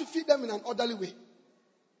 you have to feed them in an orderly way.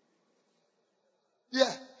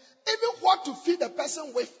 Yeah. Even what to feed a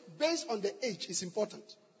person with based on the age is important.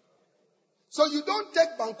 So you don't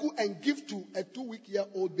take banku and give to a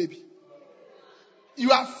 2-week-old baby.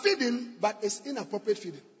 You are feeding, but it's inappropriate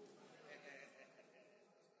feeding.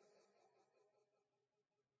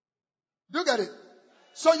 Do you get it?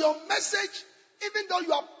 So your message, even though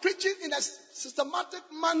you are preaching in a systematic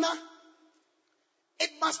manner, it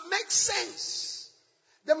must make sense.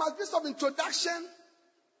 There must be some introduction,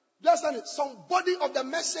 some body of the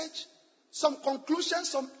message, some conclusion,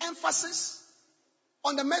 some emphasis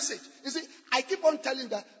on the message. You see, I keep on telling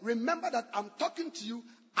that, remember that I'm talking to you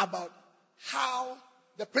about how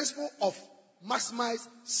the principle of maximize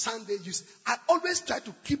Sunday use. I always try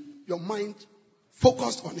to keep your mind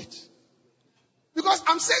focused on it. Because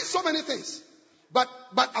I'm saying so many things. But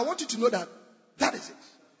I want you to know that is it.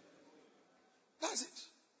 That's it.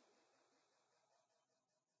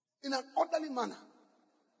 In an orderly manner.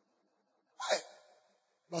 Hey.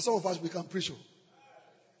 But some of us, we can preach.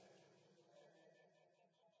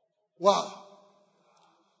 Wow.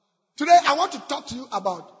 Today, I want to talk to you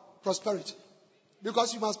about prosperity.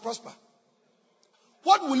 Because you must prosper.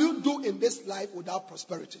 What will you do in this life without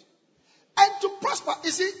prosperity? And to prosper,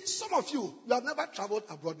 you see, some of you have never traveled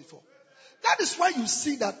abroad before. That is why you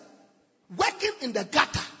see that working in the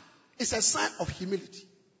gutter is a sign of humility.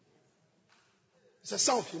 It's a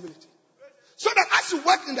sign of humility. So that as you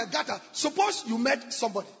work in the gutter, suppose you met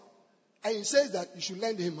somebody and he says that you should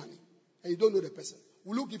lend him money and you don't know the person.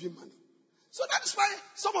 Will you give him money? So that is why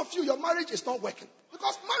some of you, your marriage is not working.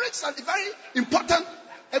 Because marriage is a very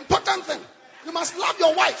important thing. You must love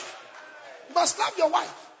your wife. You must love your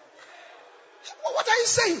wife. What are you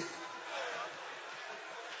saying?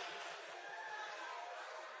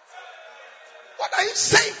 What are you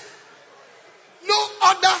saying? No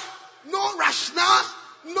order, no rationale,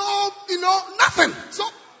 no, nothing.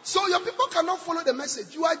 So your people cannot follow the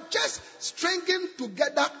message. You are just stringing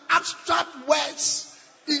together abstract words,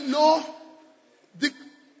 the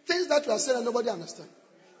things that you are saying and nobody understands.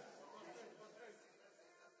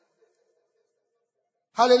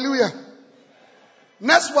 Hallelujah.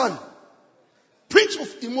 Next one. Preach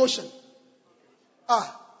with emotion.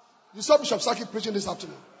 You saw Bishop Saki preaching this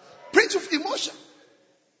afternoon. Preach with emotion.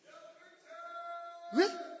 Yeah?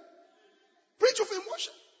 Preach with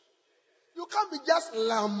emotion. You can't be just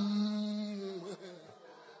lamb.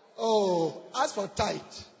 Oh, as for tithe.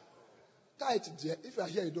 Tithe, dear. If you are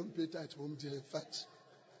here, you don't pay tithe home, dear. In fact,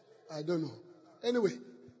 I don't know. Anyway,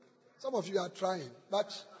 some of you are trying. But,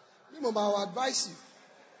 I will advise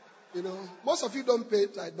you. Most of you don't pay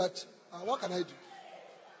tithe, but what can I do?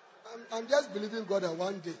 I'm just believing God that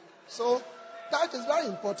one day. So, tithe is very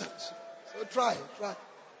important. So, try.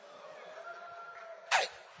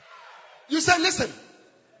 You say, listen.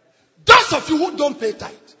 Those of you who don't pay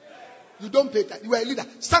tithe, you don't pay tithe. You are a leader.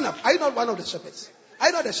 Stand up. Are you not one of the shepherds? Are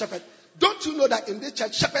you not the shepherd? Don't you know that in this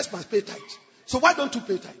church, shepherds must pay tithe? So why don't you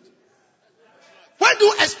pay tithe? Why do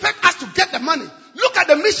you expect us to get the money? Look at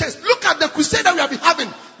the missions. Look at the crusade that we have been having.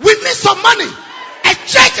 We need some money. A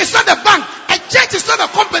church is not a bank. A church is not a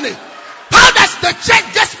company. How does the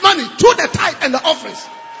church get money? Through the tithe and the offerings.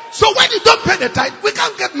 So when you don't pay the tithe, we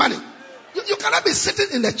can't get money. You cannot be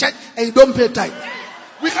sitting in the church and you don't pay tithe.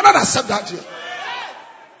 We cannot accept that here.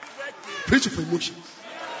 Preach with emotions.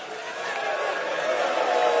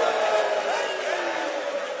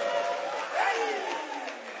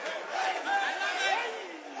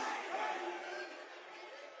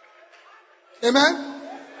 Amen.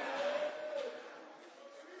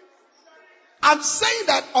 I'm saying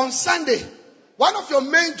that on Sunday, one of your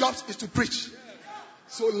main jobs is to preach.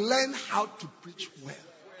 So learn how to preach well.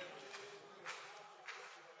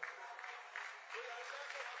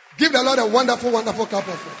 Give the Lord a wonderful, wonderful clap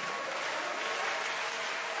of praise.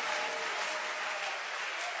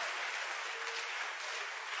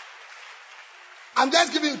 I'm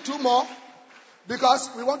just giving you two more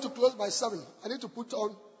because we want to close by 7. I need to put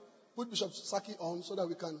Bishop Saki on so that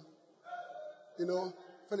we can,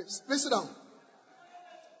 finish. Please sit down.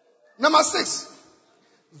 Number 6.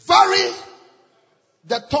 Vary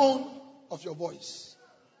the tone of your voice.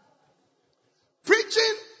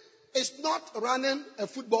 Preaching is not running a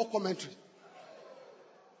football commentary.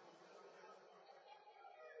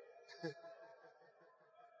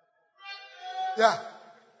 Yeah.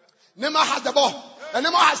 Neymar has the ball. And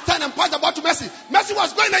Neymar has turned and passed the ball to Messi. Messi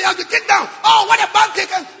was going there, he has to kick down. Oh, what a bad kick.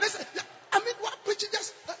 And listen, what preaching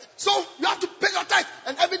just... So you have to pay your tithe.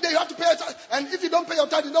 And every day you have to pay your tithe. And if you don't pay your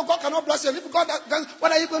tithe, God cannot bless you. And if God, then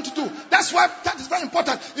what are you going to do? That's why that is very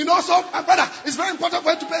important. So my brother, it's very important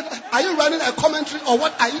for you to pay. Are you running a commentary or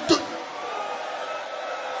what are you doing?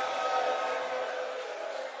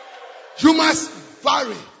 You must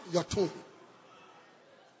vary your tone.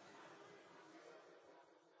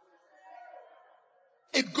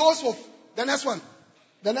 It goes with the next one.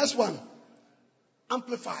 The next one.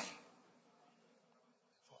 Amplify.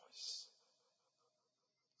 Voice.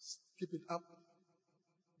 Keep it up.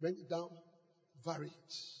 Bring it down. Vary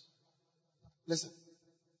it. Listen.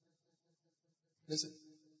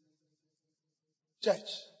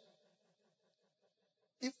 Church.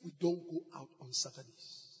 If we don't go out on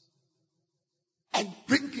Saturdays and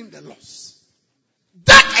bring in the lost,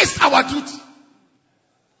 that is our duty.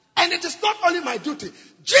 And it is not only my duty.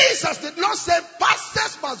 Jesus did not say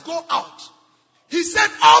pastors must go out. He said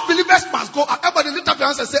all believers must go out. Everybody lift up your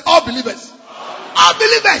hands and say all believers. All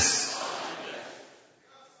believers.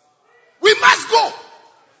 We must go.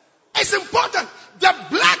 It's important. The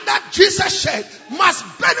blood that Jesus shed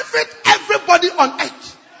must benefit everybody on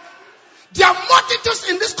earth. There are multitudes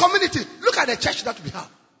in this community. Look at the church that we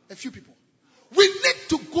have. A few people. We need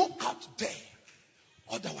to go out there.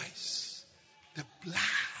 Otherwise, the blood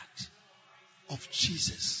of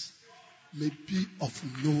Jesus may be of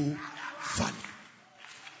no value.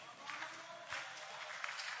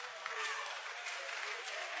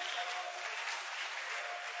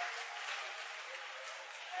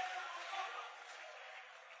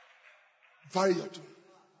 Vary your tone.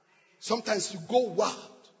 Sometimes you go wild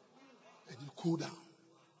and you cool down.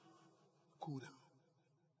 Cool down.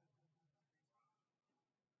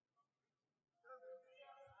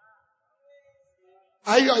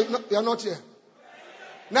 You're not here.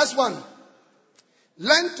 Next one.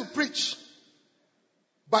 Learn to preach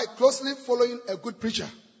by closely following a good preacher.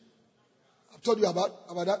 I've told you about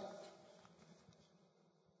that.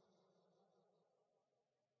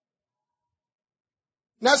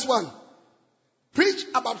 Next one. Preach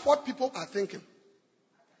about what people are thinking.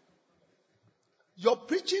 Your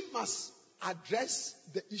preaching must address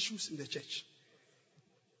the issues in the church.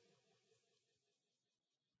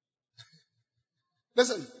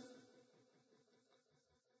 Listen.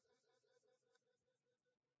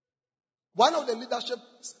 One of the leadership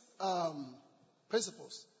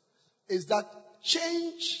principles is that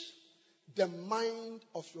change the mind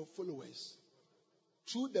of your followers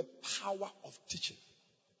through the power of teaching.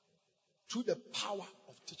 Through the power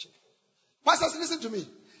of teaching. Pastors, listen to me.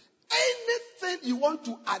 Anything you want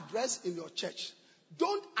to address in your church,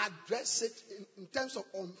 don't address it in terms of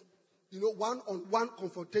one-on-one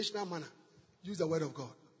confrontational manner. Use the word of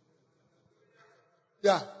God.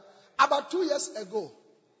 Yeah. About 2 years ago,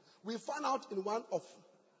 we found out in one of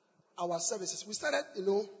our services, we started,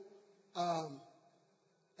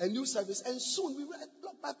 a new service, and soon we were,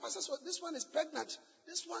 look, my pastor said, this one is pregnant.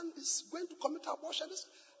 This one is going to commit abortion.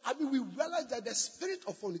 We realized that the spirit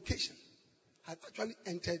of fornication had actually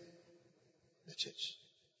entered the church.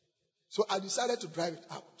 So I decided to drive it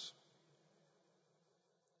out.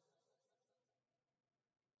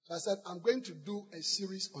 So I said, I'm going to do a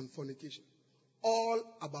series on fornication. All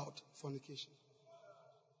about fornication.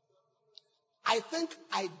 I think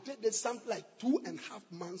I did it something like 2.5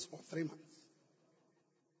 months or 3 months.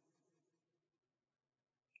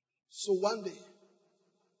 So one day,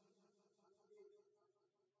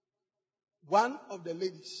 one of the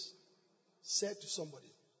ladies said to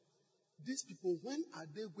somebody, these people, when are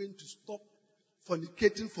they going to stop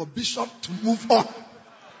fornicating for Bishop to move on?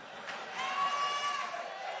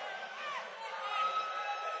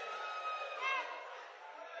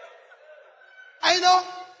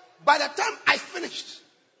 By the time I finished,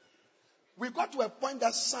 we got to a point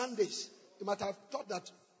that Sundays, you might have thought that,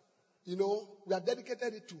 we have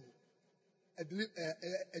dedicated it to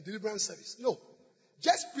a deliverance service. No.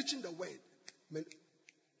 Just preaching the word,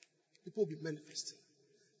 people will be manifesting.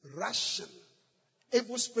 Russian,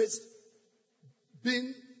 evil spirits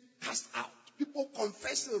being cast out. People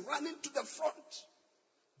confessing, running to the front.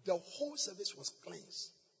 The whole service was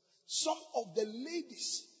cleansed. Some of the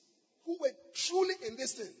ladies who were truly in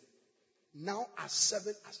this thing now are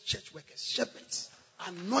serving as church workers, shepherds,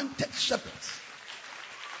 anointed shepherds.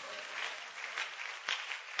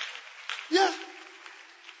 Yeah.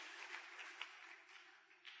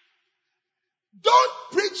 Don't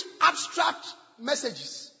preach abstract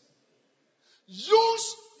messages.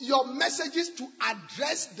 Use your messages to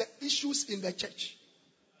address the issues in the church.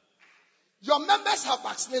 Your members have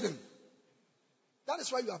backslidden. That is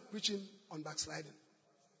why you are preaching on backsliding.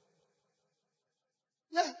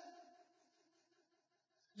 Yeah.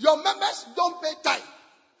 Your members don't pay tithe.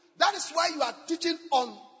 That is why you are teaching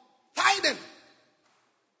on tithing.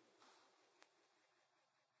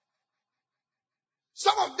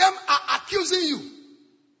 Some of them are accusing you.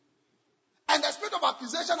 And the spirit of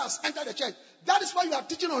accusation has entered the church. That is why you are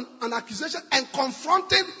teaching on an accusation and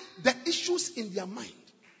confronting the issues in their mind.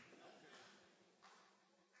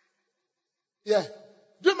 Yeah.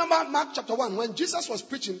 Do you remember Mark chapter 1? When Jesus was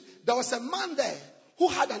preaching, there was a man there who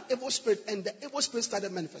had an evil spirit, and the evil spirit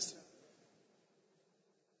started manifesting.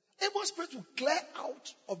 Evil spirit will clear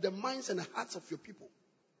out of the minds and the hearts of your people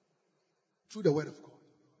through the word of God.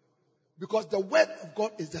 Because the word of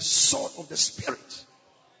God is the sword of the spirit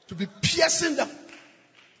to be piercing them.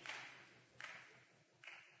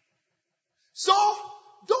 So,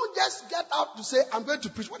 don't just get up to say, I'm going to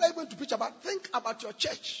preach. What are you going to preach about? Think about your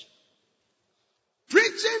church.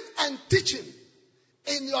 Preaching and teaching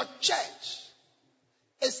in your church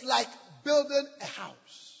is like building a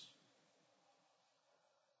house.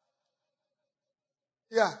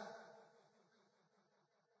 Yeah.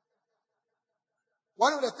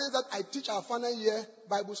 One of the things that I teach our final year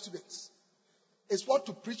Bible students is what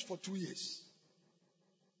to preach for 2 years.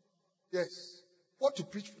 Yes. What to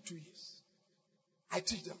preach for 2 years. I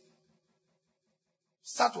teach them.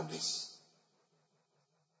 Start on this.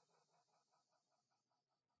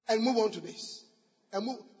 And move on to this. And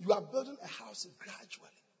move. You are building a house gradually.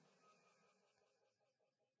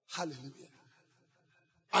 Hallelujah.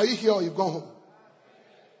 Are you here or you've gone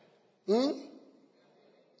home?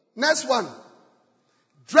 Next one.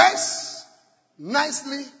 Dress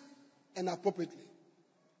nicely and appropriately.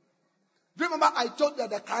 Do you remember I told you that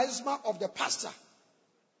the charisma of the pastor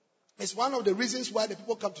is one of the reasons why the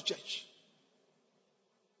people come to church?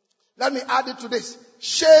 Let me add it to this.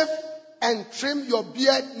 Shave and trim your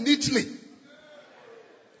beard neatly.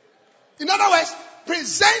 In other words,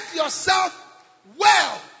 present yourself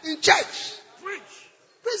well in church. Preach.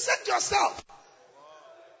 Present yourself.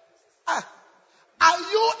 Are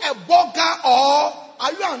you a beggar or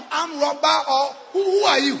are you an armed robber or who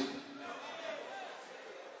are you?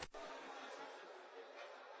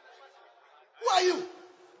 Who are you?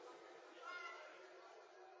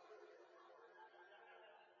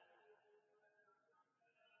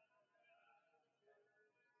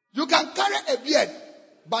 a beard,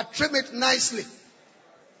 but trim it nicely.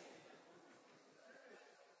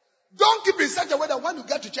 Don't keep in such a way that when you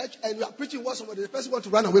get to church and you are preaching what somebody, the person wants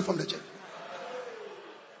to run away from the church.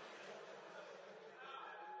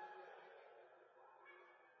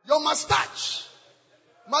 Your mustache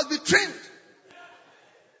must be trimmed.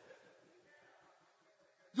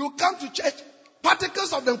 You come to church,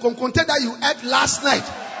 particles of the conconte that you ate last night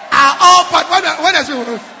are all part. When is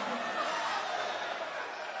it?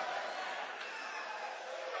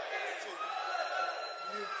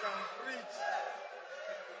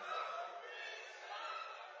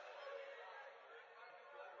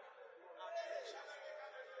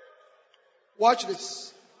 Watch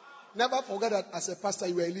this. Never forget that as a pastor,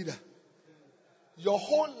 you are a leader. Your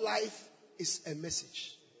whole life is a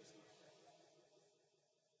message.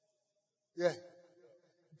 Yeah.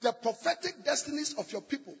 The prophetic destinies of your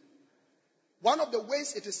people, one of the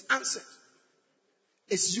ways it is answered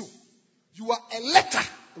is you. You are a letter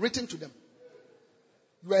written to them.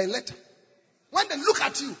 You are a letter. When they look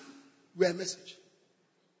at you, you are a message.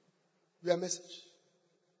 You are a message.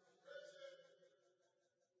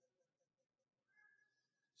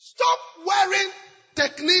 Stop wearing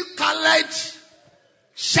technique-colored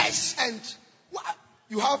shirts and what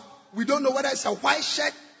you have. We don't know whether it's a white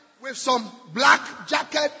shirt with some black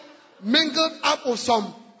jacket mingled up with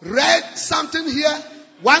some red something here.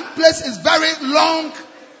 One place is very long,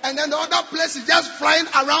 and then the other place is just flying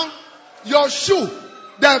around your shoe.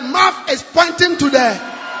 The mouth is pointing to the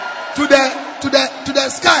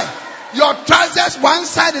sky. Your trousers, one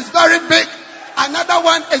side is very big, another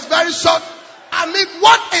one is very short. I mean,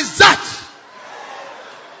 what is that?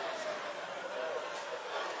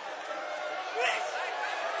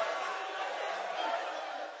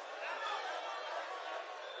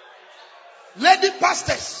 Lady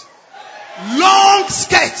pastors, long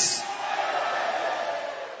skirts.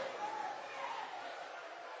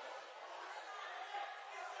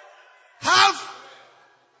 Have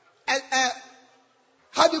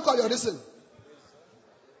how do you call your listen?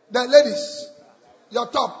 The ladies, your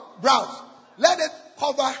top, brows. Let it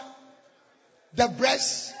cover the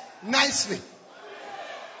breasts nicely.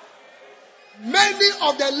 Many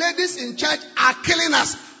of the ladies in church are killing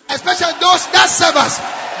us, especially those that serve us.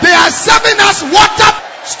 They are serving us water.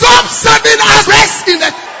 Stop serving us breasts in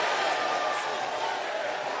the.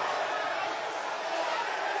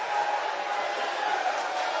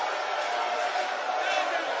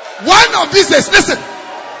 One of these days, listen.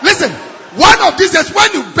 One of these days,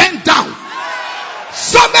 when you bend down,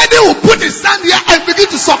 somebody will put his hand here and begin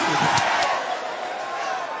to suck you.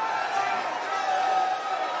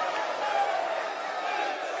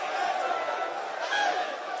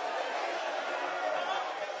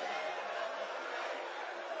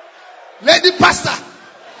 Lady pastor,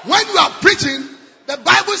 when you are preaching, the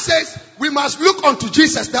Bible says we must look unto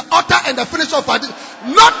Jesus, the author and the finisher of our faith,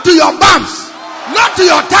 not to your bums, not to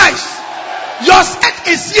your thighs. Your skirt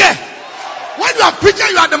is here. When you are preaching,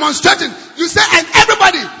 you are demonstrating. You say, and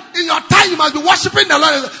everybody in your time, you must be worshiping the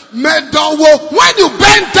Lord. When you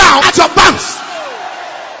bend down at your bums.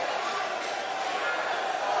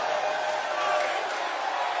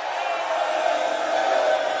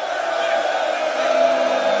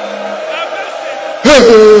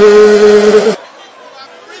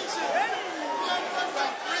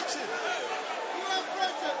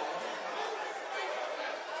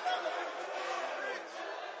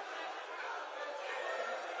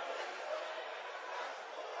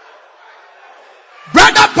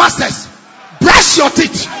 Brother pastors, brush your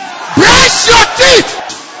teeth. Brush your teeth.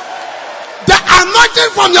 The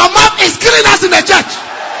anointing from your mouth is killing us in the church.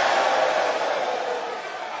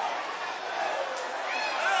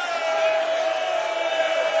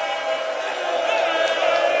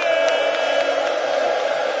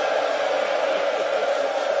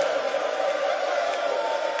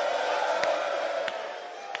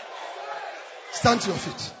 Stand to your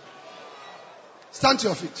feet. Stand to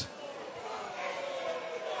your feet.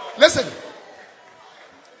 Listen.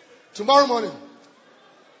 Tomorrow morning,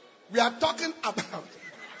 we are talking about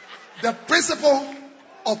the principle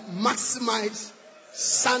of maximize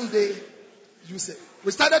Sunday usage.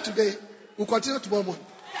 We started today. We'll continue tomorrow morning.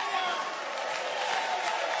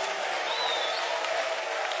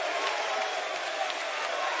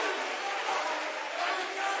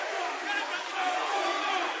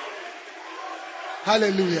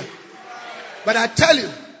 Hallelujah. But I tell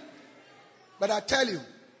you,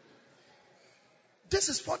 this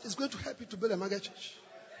is what is going to help you to build a mega church.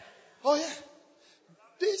 Oh yeah.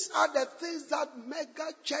 These are the things that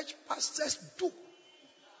mega church pastors do.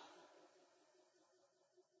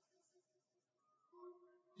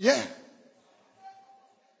 Yeah.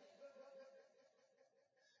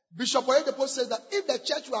 Bishop Oyedepo says that if the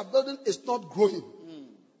church you are building is not growing,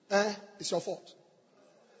 it's your fault.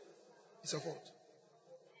 It's your fault.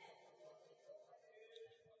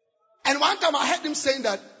 And one time I heard him saying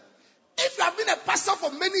that if you have been a pastor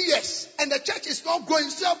for many years and the church is not growing,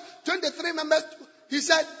 you have 23 members, he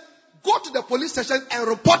said, go to the police station and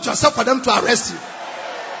report yourself for them to arrest you.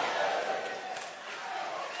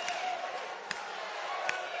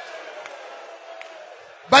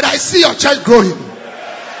 But I see your church growing.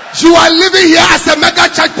 You are living here as a mega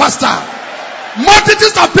church pastor.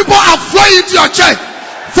 Multitudes of people are flowing into your church.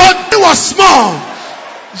 For it was small,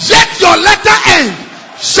 yet your latter end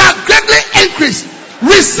shall greatly increase.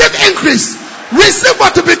 Receive increase. Receive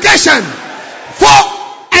multiplication. For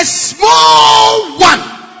a small one,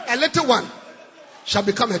 a little one, shall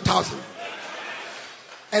become 1,000.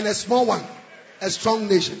 And a small one, a strong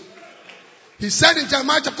nation. He said in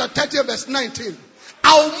Jeremiah chapter 30 verse 19,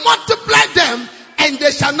 I will multiply them and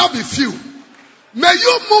they shall not be few. May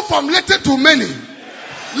you move from little to many.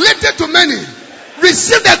 Little to many.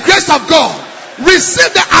 Receive the grace of God.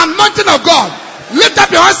 Receive the anointing of God. Lift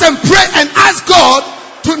up your hands and pray and ask God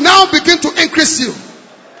to now begin to increase you.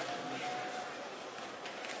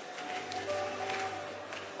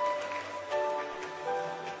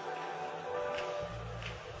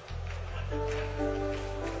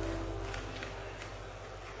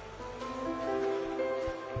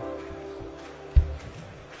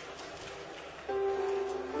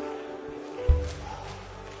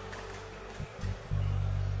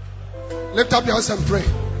 Lift up your hands and pray.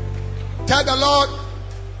 Tell the Lord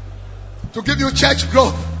to give you church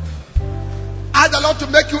growth. Ask the Lord to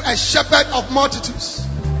make you a shepherd of multitudes.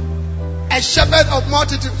 A shepherd of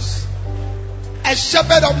multitudes. A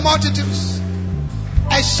shepherd of multitudes.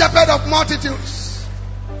 A shepherd of multitudes.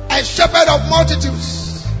 A shepherd of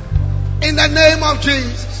multitudes. In the name of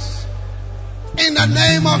Jesus. In the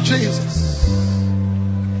name of Jesus.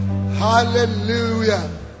 Hallelujah.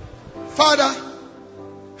 Father,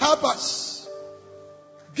 help us.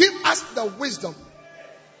 Give us the wisdom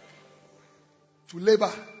to labor,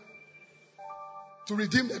 to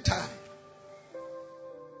redeem the time.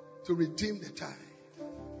 To redeem the time.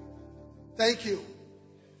 Thank you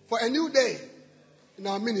for a new day in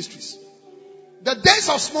our ministries. The days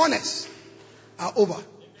of smallness are over.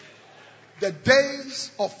 The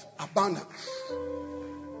days of abundance,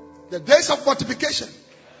 the days of multiplication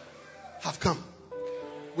have come.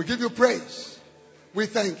 We give you praise. We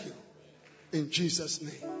thank you. In Jesus'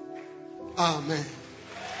 name. Amen.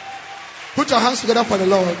 Put your hands together for the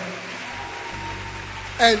Lord.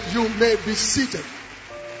 And you may be seated.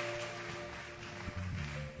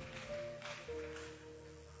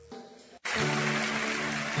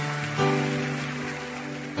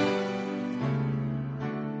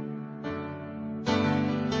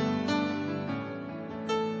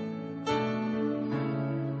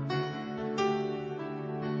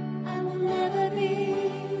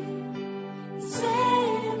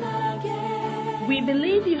 We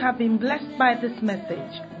believe you have been blessed by this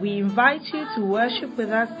message. We invite you to worship with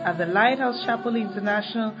us at the Lighthouse Chapel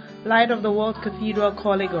International, Light of the World Cathedral,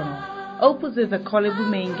 Colegono, opposite the Kolebu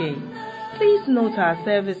main gate. Please note our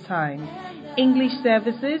service times. English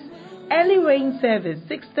services, early rain service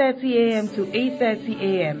 6:30 a.m. to 8:30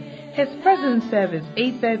 a.m. His presence service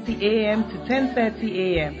 8:30 a.m. to 10:30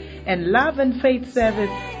 a.m. and Love and Faith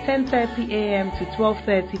service 10:30 a.m. to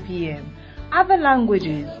 12:30 p.m. Other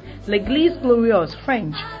languages: L'Église Glorieuse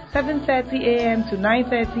French 7:30 a.m. to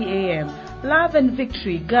 9:30 a.m. Love and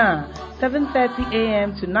Victory Ghana 7:30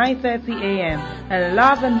 a.m. to 9:30 a.m. and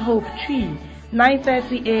Love and Hope Tree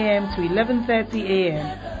 9:30 a.m. to 11:30 a.m.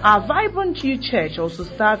 Our Vibrant Youth Church also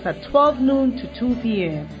starts at 12 noon to 2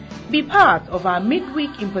 p.m. Be part of our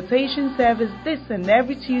midweek impartation service this and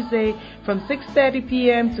every Tuesday from 6:30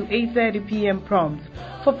 p.m. to 8:30 p.m. prompt.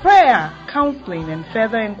 For prayer, counseling and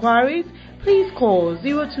further inquiries, please call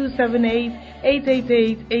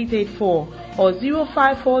 0278-888-884 or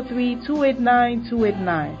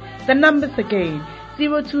 0543-289-289. The numbers again,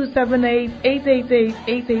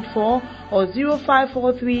 0278-888-884 or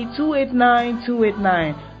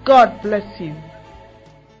 0543-289-289. God bless you.